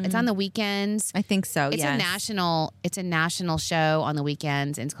 It's on the weekends. I think so, It's yes. a national show on the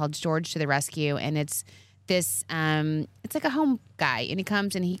weekends, and it's called George to the Rescue, and this it's like a home guy, and he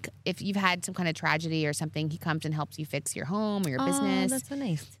comes and if you've had some kind of tragedy or something, he comes and helps you fix your home or your business. That's so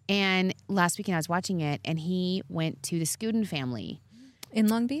nice. And last weekend I was watching it, and he went to the Scuden family In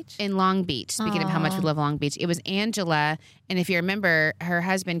Long Beach? in Long Beach. Speaking of how much we love Long Beach, it was Angela, and if you remember, her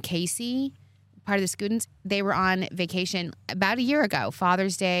husband Casey, part of the Scudens, they were on vacation about a year ago,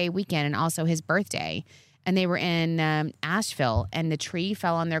 Father's Day weekend, and also his birthday. And they were in Asheville, and the tree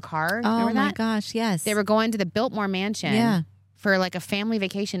fell on their car. Oh, Remember my that? gosh, yes. They were going to the Biltmore Mansion for like a family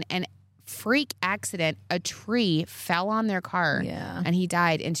vacation, and freak accident, a tree fell on their car, and he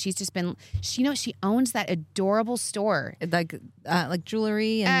died. And she's just been, she owns that adorable store, like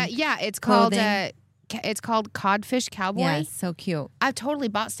jewelry and it's clothing. called Codfish Cowboy. Yeah, so cute. I've totally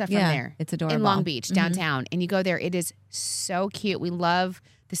bought stuff from there. It's adorable. In Long Beach, downtown. And you go there, it is so cute. We love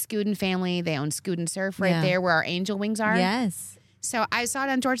the Scuden family. They own Scuden Surf right there where our angel wings are. Yes. So I saw it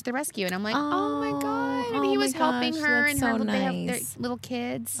on George the Rescue, and I'm like, oh my God. And he was helping her, and so they have their nice. little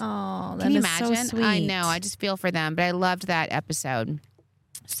kids. Oh, that Can you is imagine? so sweet. I know. I just feel for them, but I loved that episode.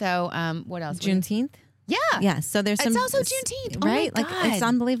 So what else? Juneteenth? Yeah. Yes. So there's some. It's also Juneteenth. Right? Oh my God. Like, it's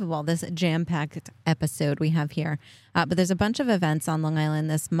unbelievable, this jam-packed episode we have here. But there's a bunch of events on Long Island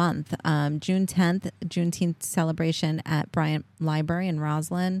this month. June 10th, Juneteenth celebration at Bryant Library in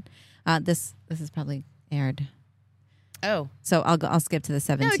Roslyn. This is probably aired. Oh. So I'll skip to the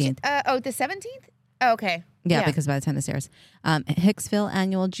 17th. No, the 17th? Oh, okay. Yeah, because by the time this airs. Hicksville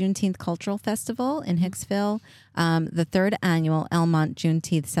Annual Juneteenth Cultural Festival in Hicksville. The third annual Elmont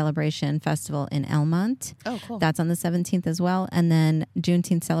Juneteenth Celebration Festival in Elmont. Oh, cool. That's on the 17th as well. And then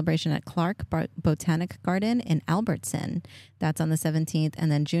Juneteenth Celebration at Clark Botanic Garden in Albertson. That's on the 17th.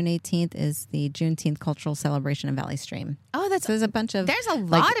 And then June 18th is the Juneteenth Cultural Celebration in Valley Stream. Oh, So there's a bunch of... There's a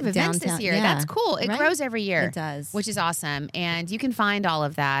lot of events downtown, this year. yeah. That's cool. It Right? grows every year. It does. Which is awesome. And you can find all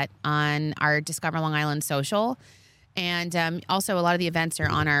of that on our Discover Long Island social. And also, a lot of the events are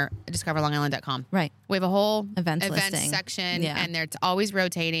on our discoverlongisland.com. Right. We have a whole Events listing. section, Yeah. and it's always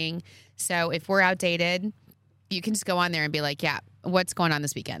rotating. So if we're outdated, you can just go on there and be like, yeah, what's going on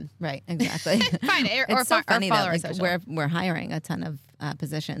this weekend? Right, exactly. Find it. It's so funny follow that our like, social. we're hiring a ton of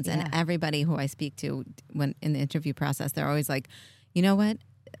positions, and everybody who I speak to when in the interview process, they're always like, you know what?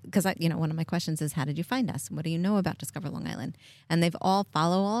 Because one of my questions is, how did you find us? What do you know about Discover Long Island? And they've all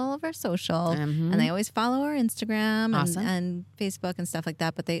follow all of our social, and they always follow our Instagram and Facebook and stuff like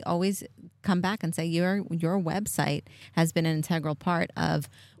that. But they always come back and say your website has been an integral part of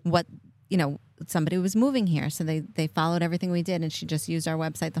what somebody was moving here, so they followed everything we did, and she just used our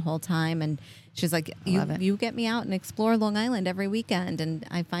website the whole time. And she's like, you get me out and explore Long Island every weekend, and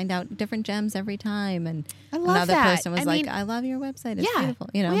I find out different gems every time. And I love another that. person was I love your website. It's beautiful.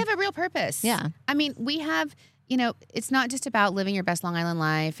 We have a real purpose. Yeah. I mean, we have, it's not just about living your best Long Island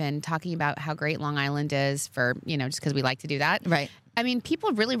life and talking about how great Long Island is for, just because we like to do that. Right. I mean,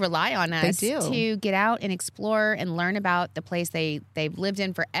 people really rely on us do. to get out and explore and learn about the place they've lived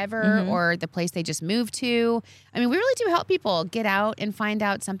in forever or the place they just moved to. I mean, we really do help people get out and find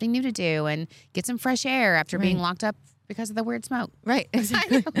out something new to do and get some fresh air after being locked up because of the weird smoke. Right.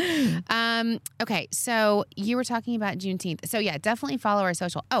 Exactly. Okay, so you were talking about Juneteenth. So yeah, definitely follow our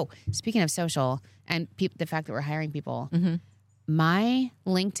social. Oh, speaking of social and the fact that we're hiring people, my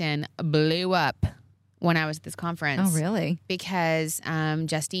LinkedIn blew up when I was at this conference. Oh, really? Because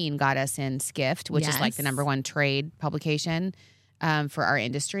Justine got us in Skift, which is like the #1 trade publication for our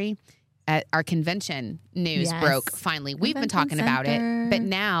industry. Our convention news broke finally. We've been talking about it, but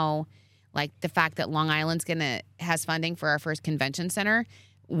now, like the fact that Long Island's has funding for our first convention center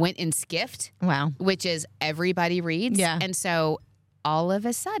went in Skift. Wow. Which is everybody reads. Yeah. And so all of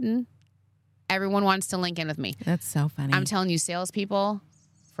a sudden, everyone wants to link in with me. That's so funny. I'm telling you, salespeople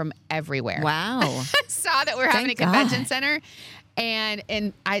from everywhere. Wow. Saw that we're having a convention center, and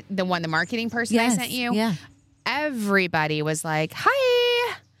the marketing person I sent you. Yeah. Everybody was like,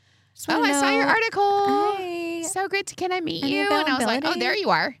 "Hi, I saw your article. Hi. So great. Can I meet Any you?" And I was like, "Oh, availability? there you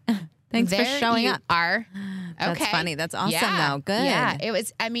are. Thanks for showing up. Are That's okay. funny. That's awesome, though. Good. Yeah, it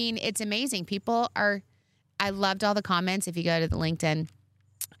was. I mean, it's amazing. People are. I loved all the comments. If you go to the LinkedIn,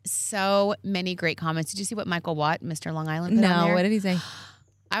 so many great comments. Did you see what Michael Watt, Mr. Long Island, put on No. there? What did he say?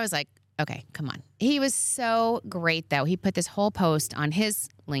 I was like, okay, come on. He was so great, though. He put this whole post on his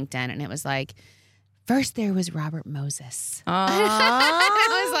LinkedIn, and it was like, first there was Robert Moses.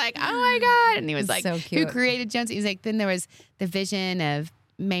 I was like, oh my God. And he was like, So who cute. created Jones? He's like, then there was the vision of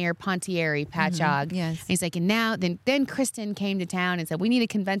Mayor Pontieri, Patchogue. Yes. And he's like, and now, then Kristen came to town and said, we need a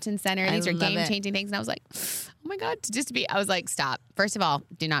convention center. These are love it. game-changing things. And I was like, oh my God, I was like, stop. First of all,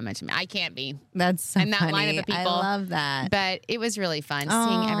 do not mention me. I can't be. That's so And that funny. lineup of people. I love that. But it was really fun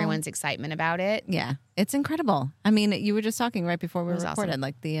seeing everyone's excitement about it. Yeah, it's incredible. I mean, you were just talking right before we was recorded, awesome.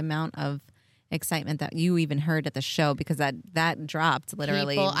 like the amount of excitement that you even heard at the show because that dropped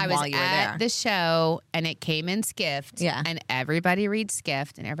literally I was while you were at there. the show and it came in Skift. Yeah. And everybody reads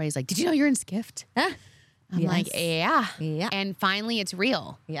Skift and everybody's like, did you know you're in Skift? Ah, I'm yes. like, yeah. Yeah. And finally it's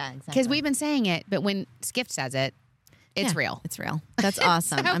real. Yeah, exactly. Because we've been saying it, but when Skift says it, it's Yeah, real. It's real. That's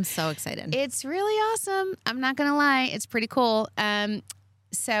awesome. So- I'm so excited. It's really awesome. I'm not going to lie. It's pretty cool.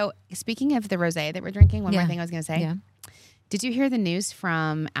 So speaking of the rosé that we're drinking, one more Yeah. thing I was going to say. Yeah. Did you hear the news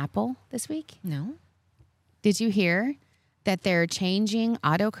from Apple this week? No. Did you hear that they're changing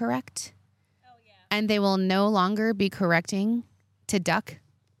autocorrect? Oh, yeah. And they will no longer be correcting to duck?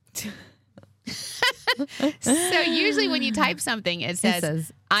 So usually when you type something, it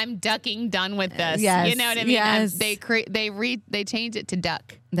says I'm ducking done with this. Yes, You know what I mean? yes. And they change it to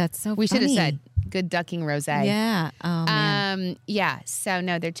duck. That's so We should funny. have said good ducking rosé. Yeah. Oh man. Yeah. So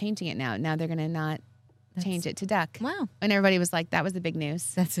no, they're changing it now. Now they're going to not change it to duck. Wow. And everybody was like, that was the big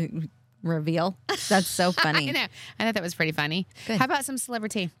news. That's a reveal. That's so funny. I know. I thought that was pretty funny. Good. How about some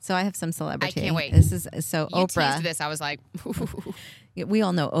celebrity? So I have some celebrity. I can't wait. This is so You Oprah. teased this. I was like, We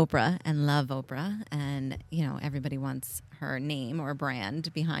all know Oprah and love Oprah, and everybody wants her name or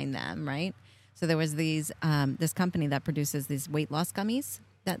brand behind them, right? So there was this company that produces these weight loss gummies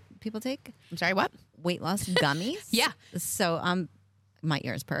that people take. I'm sorry, what? Weight loss gummies. Yeah. So my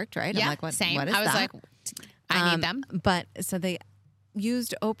ears perked, right? Yeah, I'm like, what? same. What is I was that? like, I need them. But so they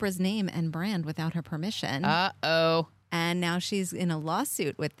used Oprah's name and brand without her permission. Uh-oh. And now she's in a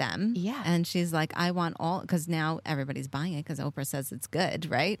lawsuit with them. Yeah. And she's like, I want all, because now everybody's buying it because Oprah says it's good,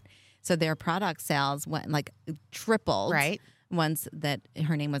 right? So their product sales went like tripled. Right. Once that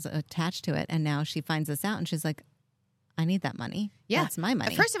her name was attached to it. And now she finds this out and she's like, I need that money. Yeah. That's my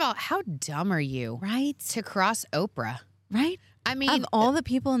money. First of all, how dumb are you right? to cross Oprah? Right? I mean, Of all the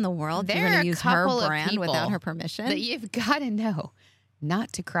people in the world, you're there going are to a use her couple of brand people without her permission? that you've got to know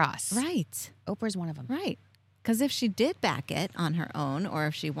not to cross. Right. Oprah's one of them. Right. Because if she did back it on her own, or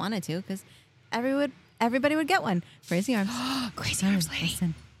if she wanted to, because everybody would get one. Raise the arms. Crazy Arms Lady.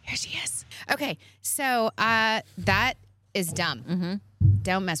 Listen. Here she is. Okay, so that is dumb. Mm-hmm.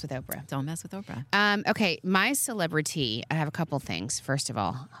 Don't mess with Oprah. Don't mess with Oprah. Okay, my celebrity, I have a couple things. First of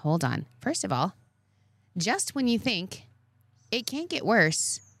all, hold on. First of all, just when you think it can't get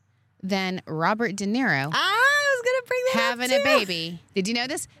worse than Robert De Niro I was going to bring that having up a too. baby. Did you know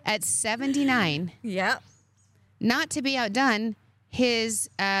this? At 79, Yep. not to be outdone, his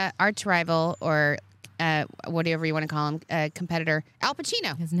arch rival or whatever you want to call him, competitor, Al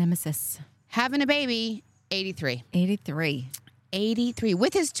Pacino, His nemesis. having a baby, 83. 83. 83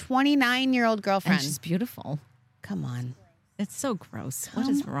 with his 29-year-old girlfriend. And she's beautiful. Come on. It's so gross. What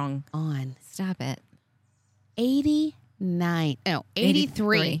is wrong? On. Stop it. 83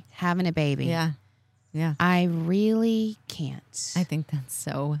 83. having a baby. Yeah. Yeah. I really can't. I think that's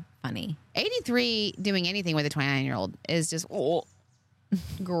so funny. 83 doing anything with a 29-year-old is just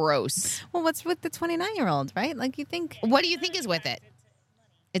gross. Well, what's with the 29-year-old, right? Like you think. What do you think is with it?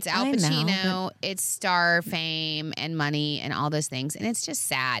 It's Al I know, Pacino, it's star fame and money and all those things. And it's just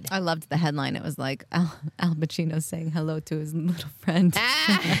sad. I loved the headline. It was like Al Pacino saying hello to his little friend.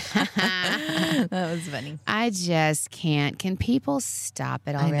 That was funny. I just can't. Can people stop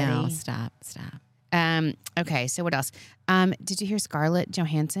it already? I know. Stop. Okay, so what else? Did you hear Scarlett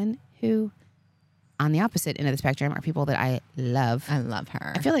Johansson, who on the opposite end of the spectrum are people that I love? I love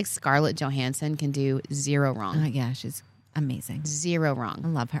her. I feel like Scarlett Johansson can do zero wrong. Yeah, she's amazing. Zero I wrong.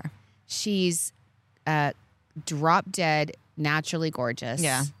 love her. She's drop dead, naturally gorgeous.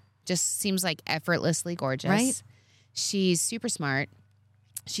 Yeah. Just seems like effortlessly gorgeous. Right. She's super smart.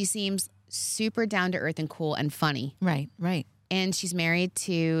 She seems super down to earth and cool and funny. Right. And she's married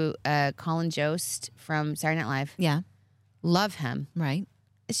to Colin Jost from Saturday Night Live. Yeah. Love him. Right.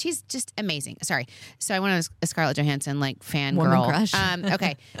 She's just amazing. Sorry. So I went on a Scarlett Johansson fan Woman girl. crush.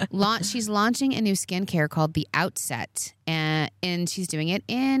 Okay. She's launching a new skincare called The Outset. And she's doing it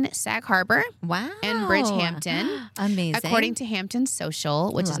in Sag Harbor Wow. and Bridgehampton. Amazing. According to Hampton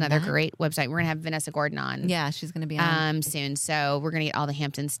Social, which is Love another that. great website. We're going to have Vanessa Gordon on Yeah, she's going to be on. soon. So we're going to get all the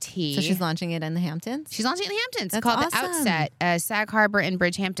Hamptons tea. So she's launching it in the Hamptons? She's launching it in the Hamptons. It's That's called The awesome. Outset, Sag Harbor and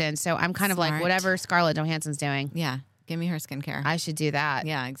Bridgehampton. So I'm kind of like Smart. whatever Scarlett Johansson's doing. Yeah. Give me her skincare. I should do that.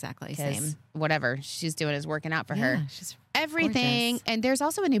 Yeah, exactly. 'Cause Same. whatever she's doing is working out for her. Yeah, she's Everything. gorgeous. And there's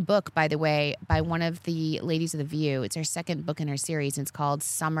also a new book, by the way, by one of the ladies of The View. It's her second book in her series. And it's called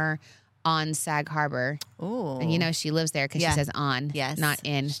Summer on Sag Harbor. Oh, And you know she lives there because Yeah. she says on, yes, not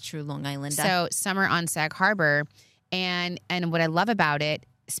in. She's true Long Island. So Summer on Sag Harbor. And what I love about it,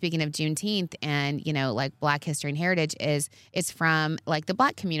 speaking of Juneteenth and, you know, like Black history and heritage, is it's from like the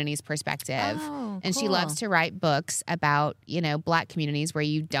Black community's perspective. Oh, And she cool. loves to write books about, you know, Black communities where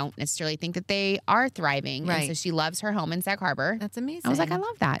you don't necessarily think that they are thriving. And so Right. she loves her home in Sag Harbor. That's amazing. I was like, I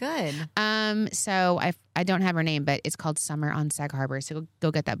love that. Good. So I don't have her name, but it's called Summer on Sag Harbor. So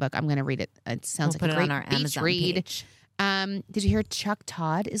go get that book. I'm going to read it. It sounds We'll like put a it great on our beach Amazon read. page. Did you hear Chuck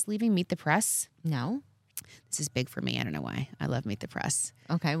Todd is leaving Meet the Press? No. This is big for me. I don't know why. I love Meet the Press.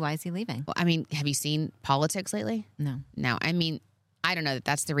 Okay. Why is he leaving? Well, I mean, have you seen politics lately? No. No. I mean, I don't know that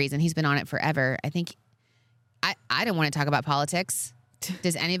that's the reason. He's been on it forever. I think I don't want to talk about politics.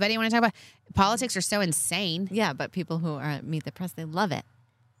 Does anybody want to talk about politics? Are so insane. Yeah, but people who are at Meet the Press, they love it.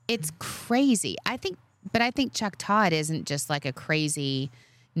 It's crazy. I think Chuck Todd isn't just like a crazy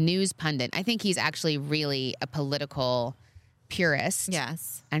news pundit. I think he's actually really a political purist.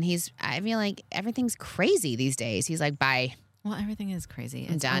 Yes. And I feel like everything's crazy these days. He's like, bye. Well, everything is crazy.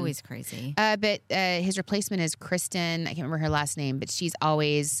 It's done. always crazy. But his replacement is Kristen. I can't remember her last name, but she's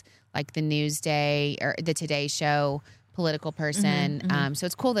always like the Newsday or the Today Show political person. So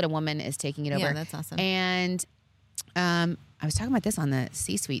it's cool that a woman is taking it over. Yeah, that's awesome. And I was talking about this on the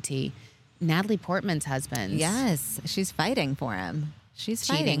C-Suite tea. Natalie Portman's husband. Yes, she's fighting for him. She's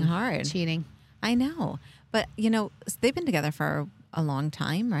fighting hard. Cheating. I know. But, you know, they've been together for a long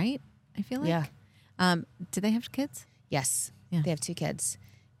time, right? I feel like. Yeah. Do they have kids? Yes. Yeah. They have 2 kids.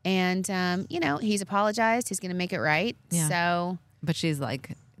 And, you know, he's apologized. He's going to make it right. Yeah. So. But she's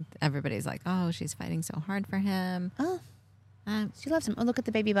like, everybody's like, oh, she's fighting so hard for him. Oh, she loves him. Oh, look at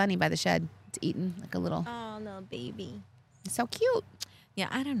the baby bunny by the shed. It's eating like a little. Oh, little baby. It's so cute. Yeah,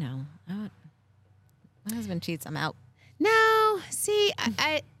 I don't know. My husband cheats. I'm out. No, see,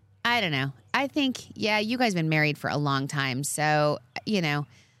 I don't know. I think, yeah, you guys have been married for a long time. So, you know,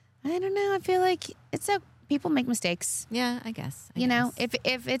 I don't know. I feel like people make mistakes. Yeah, I guess. You know, if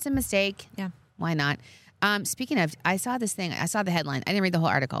it's a mistake, Yeah. why not? Speaking of, I saw this thing. I saw the headline. I didn't read the whole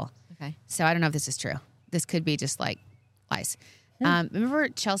article. Okay. So I don't know if this is true. This could be just like lies. Remember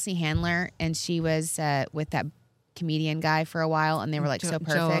Chelsea Handler? And she was with that comedian guy for a while, and they were like so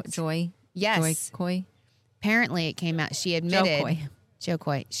perfect. Joy. Yes. Joy Coy. Apparently, it came out. She admitted. Coy. Joe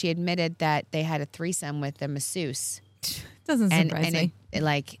Coy. She admitted that they had a threesome with a masseuse, Doesn't and surprise me. it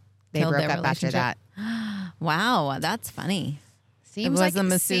like they Killed broke their up after relationship. that. Wow, that's funny. Seems Was like the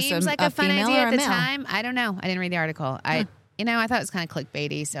masseuse seems like a a fun female idea or at a the male? time. I don't know. I didn't read the article. I thought it was kind of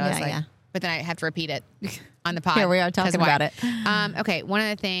clickbaity, so I was Yeah, like, yeah. but then I have to repeat it on the pod. Here we are talking 'cause why? about it. Okay, one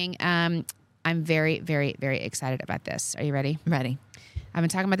other thing. I'm very, very, very excited about this. Are you ready? Ready. I've been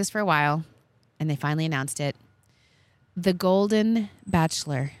talking about this for a while, and they finally announced it. The Golden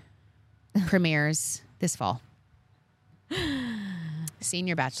Bachelor premieres this fall.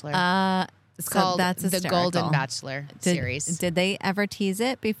 Senior Bachelor. It's So called that's the hysterical. Golden Bachelor series. Did they ever tease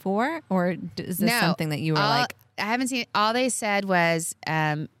it before, or is this something that you were like? I haven't seen it. All they said was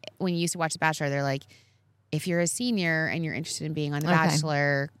when you used to watch The Bachelor, they're like, if you're a senior and you're interested in being on The Okay.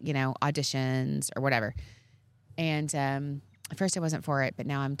 Bachelor, you know, auditions or whatever. And at first I wasn't for it, but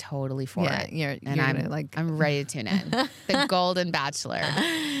now I'm totally for Yeah, it. you're I'm gonna, like- I'm ready to tune in. The Golden Bachelor.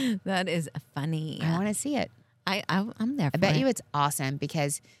 That is funny. I want to see it. I'm there. For I bet it. you it's awesome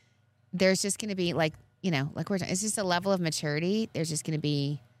because there's just going to be like, you know, like it's just a level of maturity. There's just going to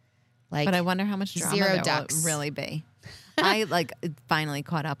be like, But I wonder how much drama 0 there ducks. will really be. I like finally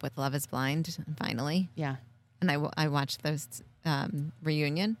caught up with Love Is Blind. Finally, yeah, and I watched those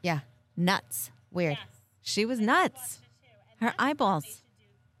reunion. yeah, Nuts. weird. She was nuts. Her eyeballs.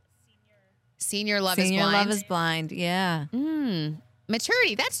 Senior Love Senior is Blind. Love Is Blind. Yeah.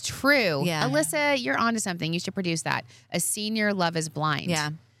 Maturity, that's true. Yeah. Alyssa, you're onto something. You should produce that. A Senior Love is Blind.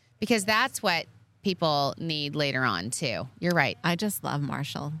 Yeah. Because that's what people need later on, too. You're right. I just love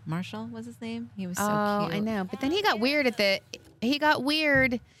Marshall. Marshall was his name. He was so cute. I know. But then he got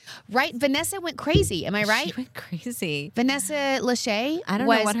weird Right? Vanessa went crazy. Am I right? She went crazy. Vanessa Lachey I don't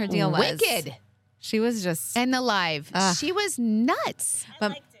was know what her deal was. wicked. She was just. And the live. She was nuts.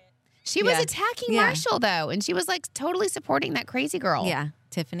 But She was Yeah. attacking Yeah. Marshall, though. And she was like totally supporting that crazy girl. yeah,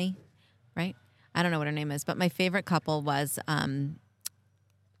 Tiffany, right? I don't know what her name is, but my favorite couple was I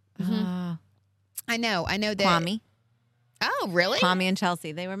know that. Kwame. Oh, really? Kwame and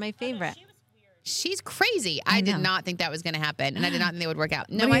Chelsea. They were my favorite. She's crazy. I did know. not think that was going to happen, and I did not think they would work out.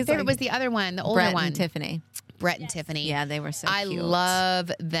 No, But my he's favorite like was the other one, the older Brett one. and Tiffany. Brett and Tiffany. Yeah, they were so I cute. love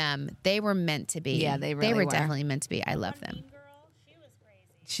them. They were meant to be. Yeah, they really were were. definitely meant to be. I love them. Mean girl, she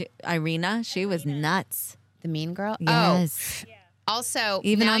was crazy. Irina, she was nuts. The mean girl. Yes. Yeah. Oh, also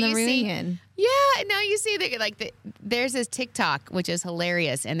Even now on the you see- reunion. yeah, now you see there's this TikTok which is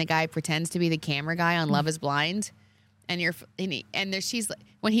hilarious, and the guy pretends to be the camera guy on Love Is Blind, and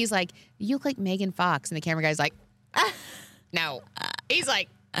when he's like, "You look like Megan Fox," and the camera guy's like, "No," he's like,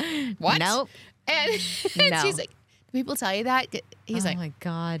 "What?" Nope. And No. she's like, "Do people tell you that?" He's Oh like, my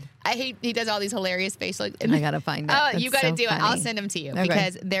God. he does all these hilarious facial. I got to find it. Oh, you That's got to so do it. funny. I'll send them to you Okay.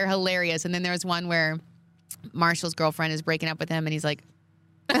 because they're hilarious. And then there's one where Marshall's girlfriend is breaking up with him, and he's like,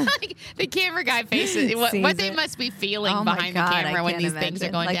 like, the camera guy faces what Sees they it. must be feeling Oh my behind God, the I camera when can't these things are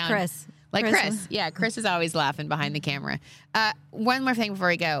imagine. going Like down. Chris. Like Chris. Chris. Yeah, Chris is always laughing behind the camera. One more thing before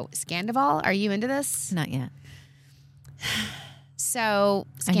we go. Scandival, are you into this? Not yet. So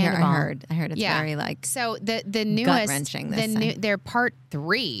I Scandival. heard it's Yeah. very like So the newest, gut-wrenching this time. their part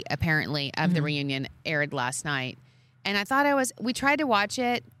 3 apparently of the reunion aired last night, and I thought we tried to watch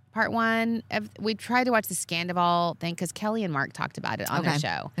it. Part 1, we tried to watch the Scandival thing because Kelly and Mark talked about it on their Okay.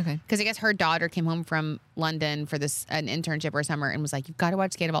 show. Okay. Because I guess her daughter came home from London for an internship or summer and was like, "You've got to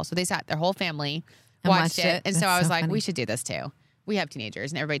watch Scandival." So they sat, their whole family And watched watched it, it. and so That's I was so like, funny. "We should do this too." We have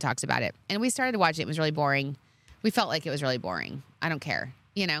teenagers, and everybody talks about it, and we started to watch it. It was really boring. We felt like it was really boring. I don't care,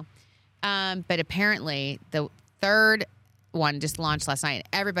 but apparently the third one just launched last night.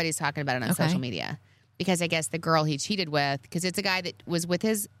 Everybody's talking about it on Okay. social media because I guess the girl he cheated with, because it's a guy that was with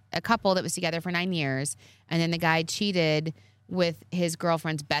a couple that was together for 9 years, and then the guy cheated with his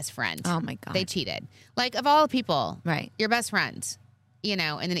girlfriend's best friend. Oh my God. They cheated. Like, of all people, Right. your best friend, and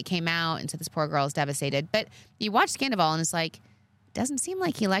then it came out, and so this poor girl is devastated. But you watch Scandival, and it's like, doesn't seem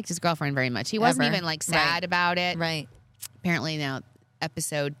like he liked his girlfriend very much. He wasn't Ever. even like sad Right. about it. Right. Apparently now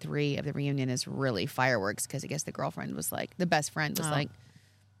episode 3 of the reunion is really fireworks because I guess the girlfriend was like, the best friend was like,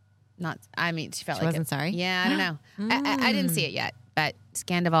 not, I mean, she felt She like wasn't sorry? Yeah, I don't know. I didn't see it yet, but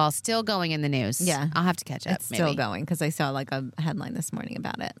Scandival still going in the news. Yeah. I'll have to catch up. It's maybe. still going because I saw like a headline this morning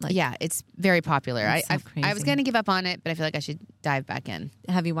about it. Like, Yeah, it's very popular. It's so I was crazy. going to give up on it, but I feel like I should dive back in.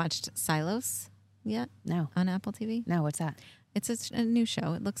 have you watched Silos yet No, on Apple TV? no, what's that? It's a new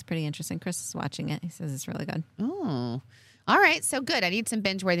show. It looks pretty interesting. Chris is watching it. He says it's really good. Oh, all right. So good. I need some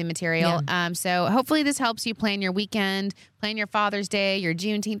binge-worthy material. So hopefully this helps you plan your weekend, plan your Father's Day, your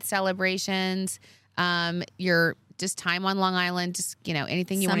Juneteenth celebrations, your just time on Long Island, just,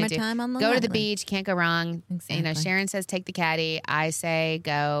 anything you want to do. Summertime on Long Go to the Island. beach. Can't go wrong. Exactly. Sharon says take the caddy. I say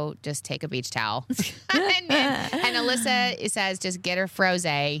go just take a beach towel. and Alyssa says just get her froze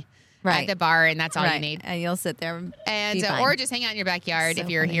at the bar, and that's all you need. And you'll sit there And be fine. or just hang out in your backyard So if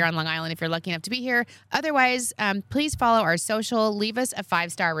you're funny. here on Long Island, if you're lucky enough to be here. Otherwise, please follow our social. Leave us a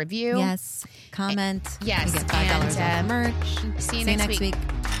 5-star review. Yes. Comment. Yes, You get $5 and, off merch. See you next week.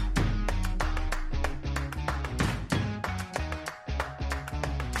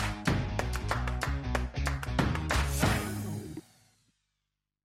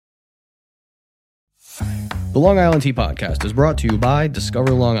 The Long Island Tea Podcast is brought to you by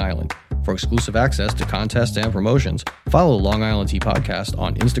Discover Long Island. For exclusive access to contests and promotions, follow Long Island Tea Podcast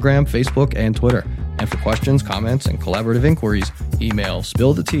on Instagram, Facebook, and Twitter. And for questions, comments, and collaborative inquiries, email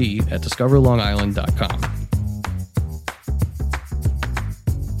spillthetea@discoverlongisland.com.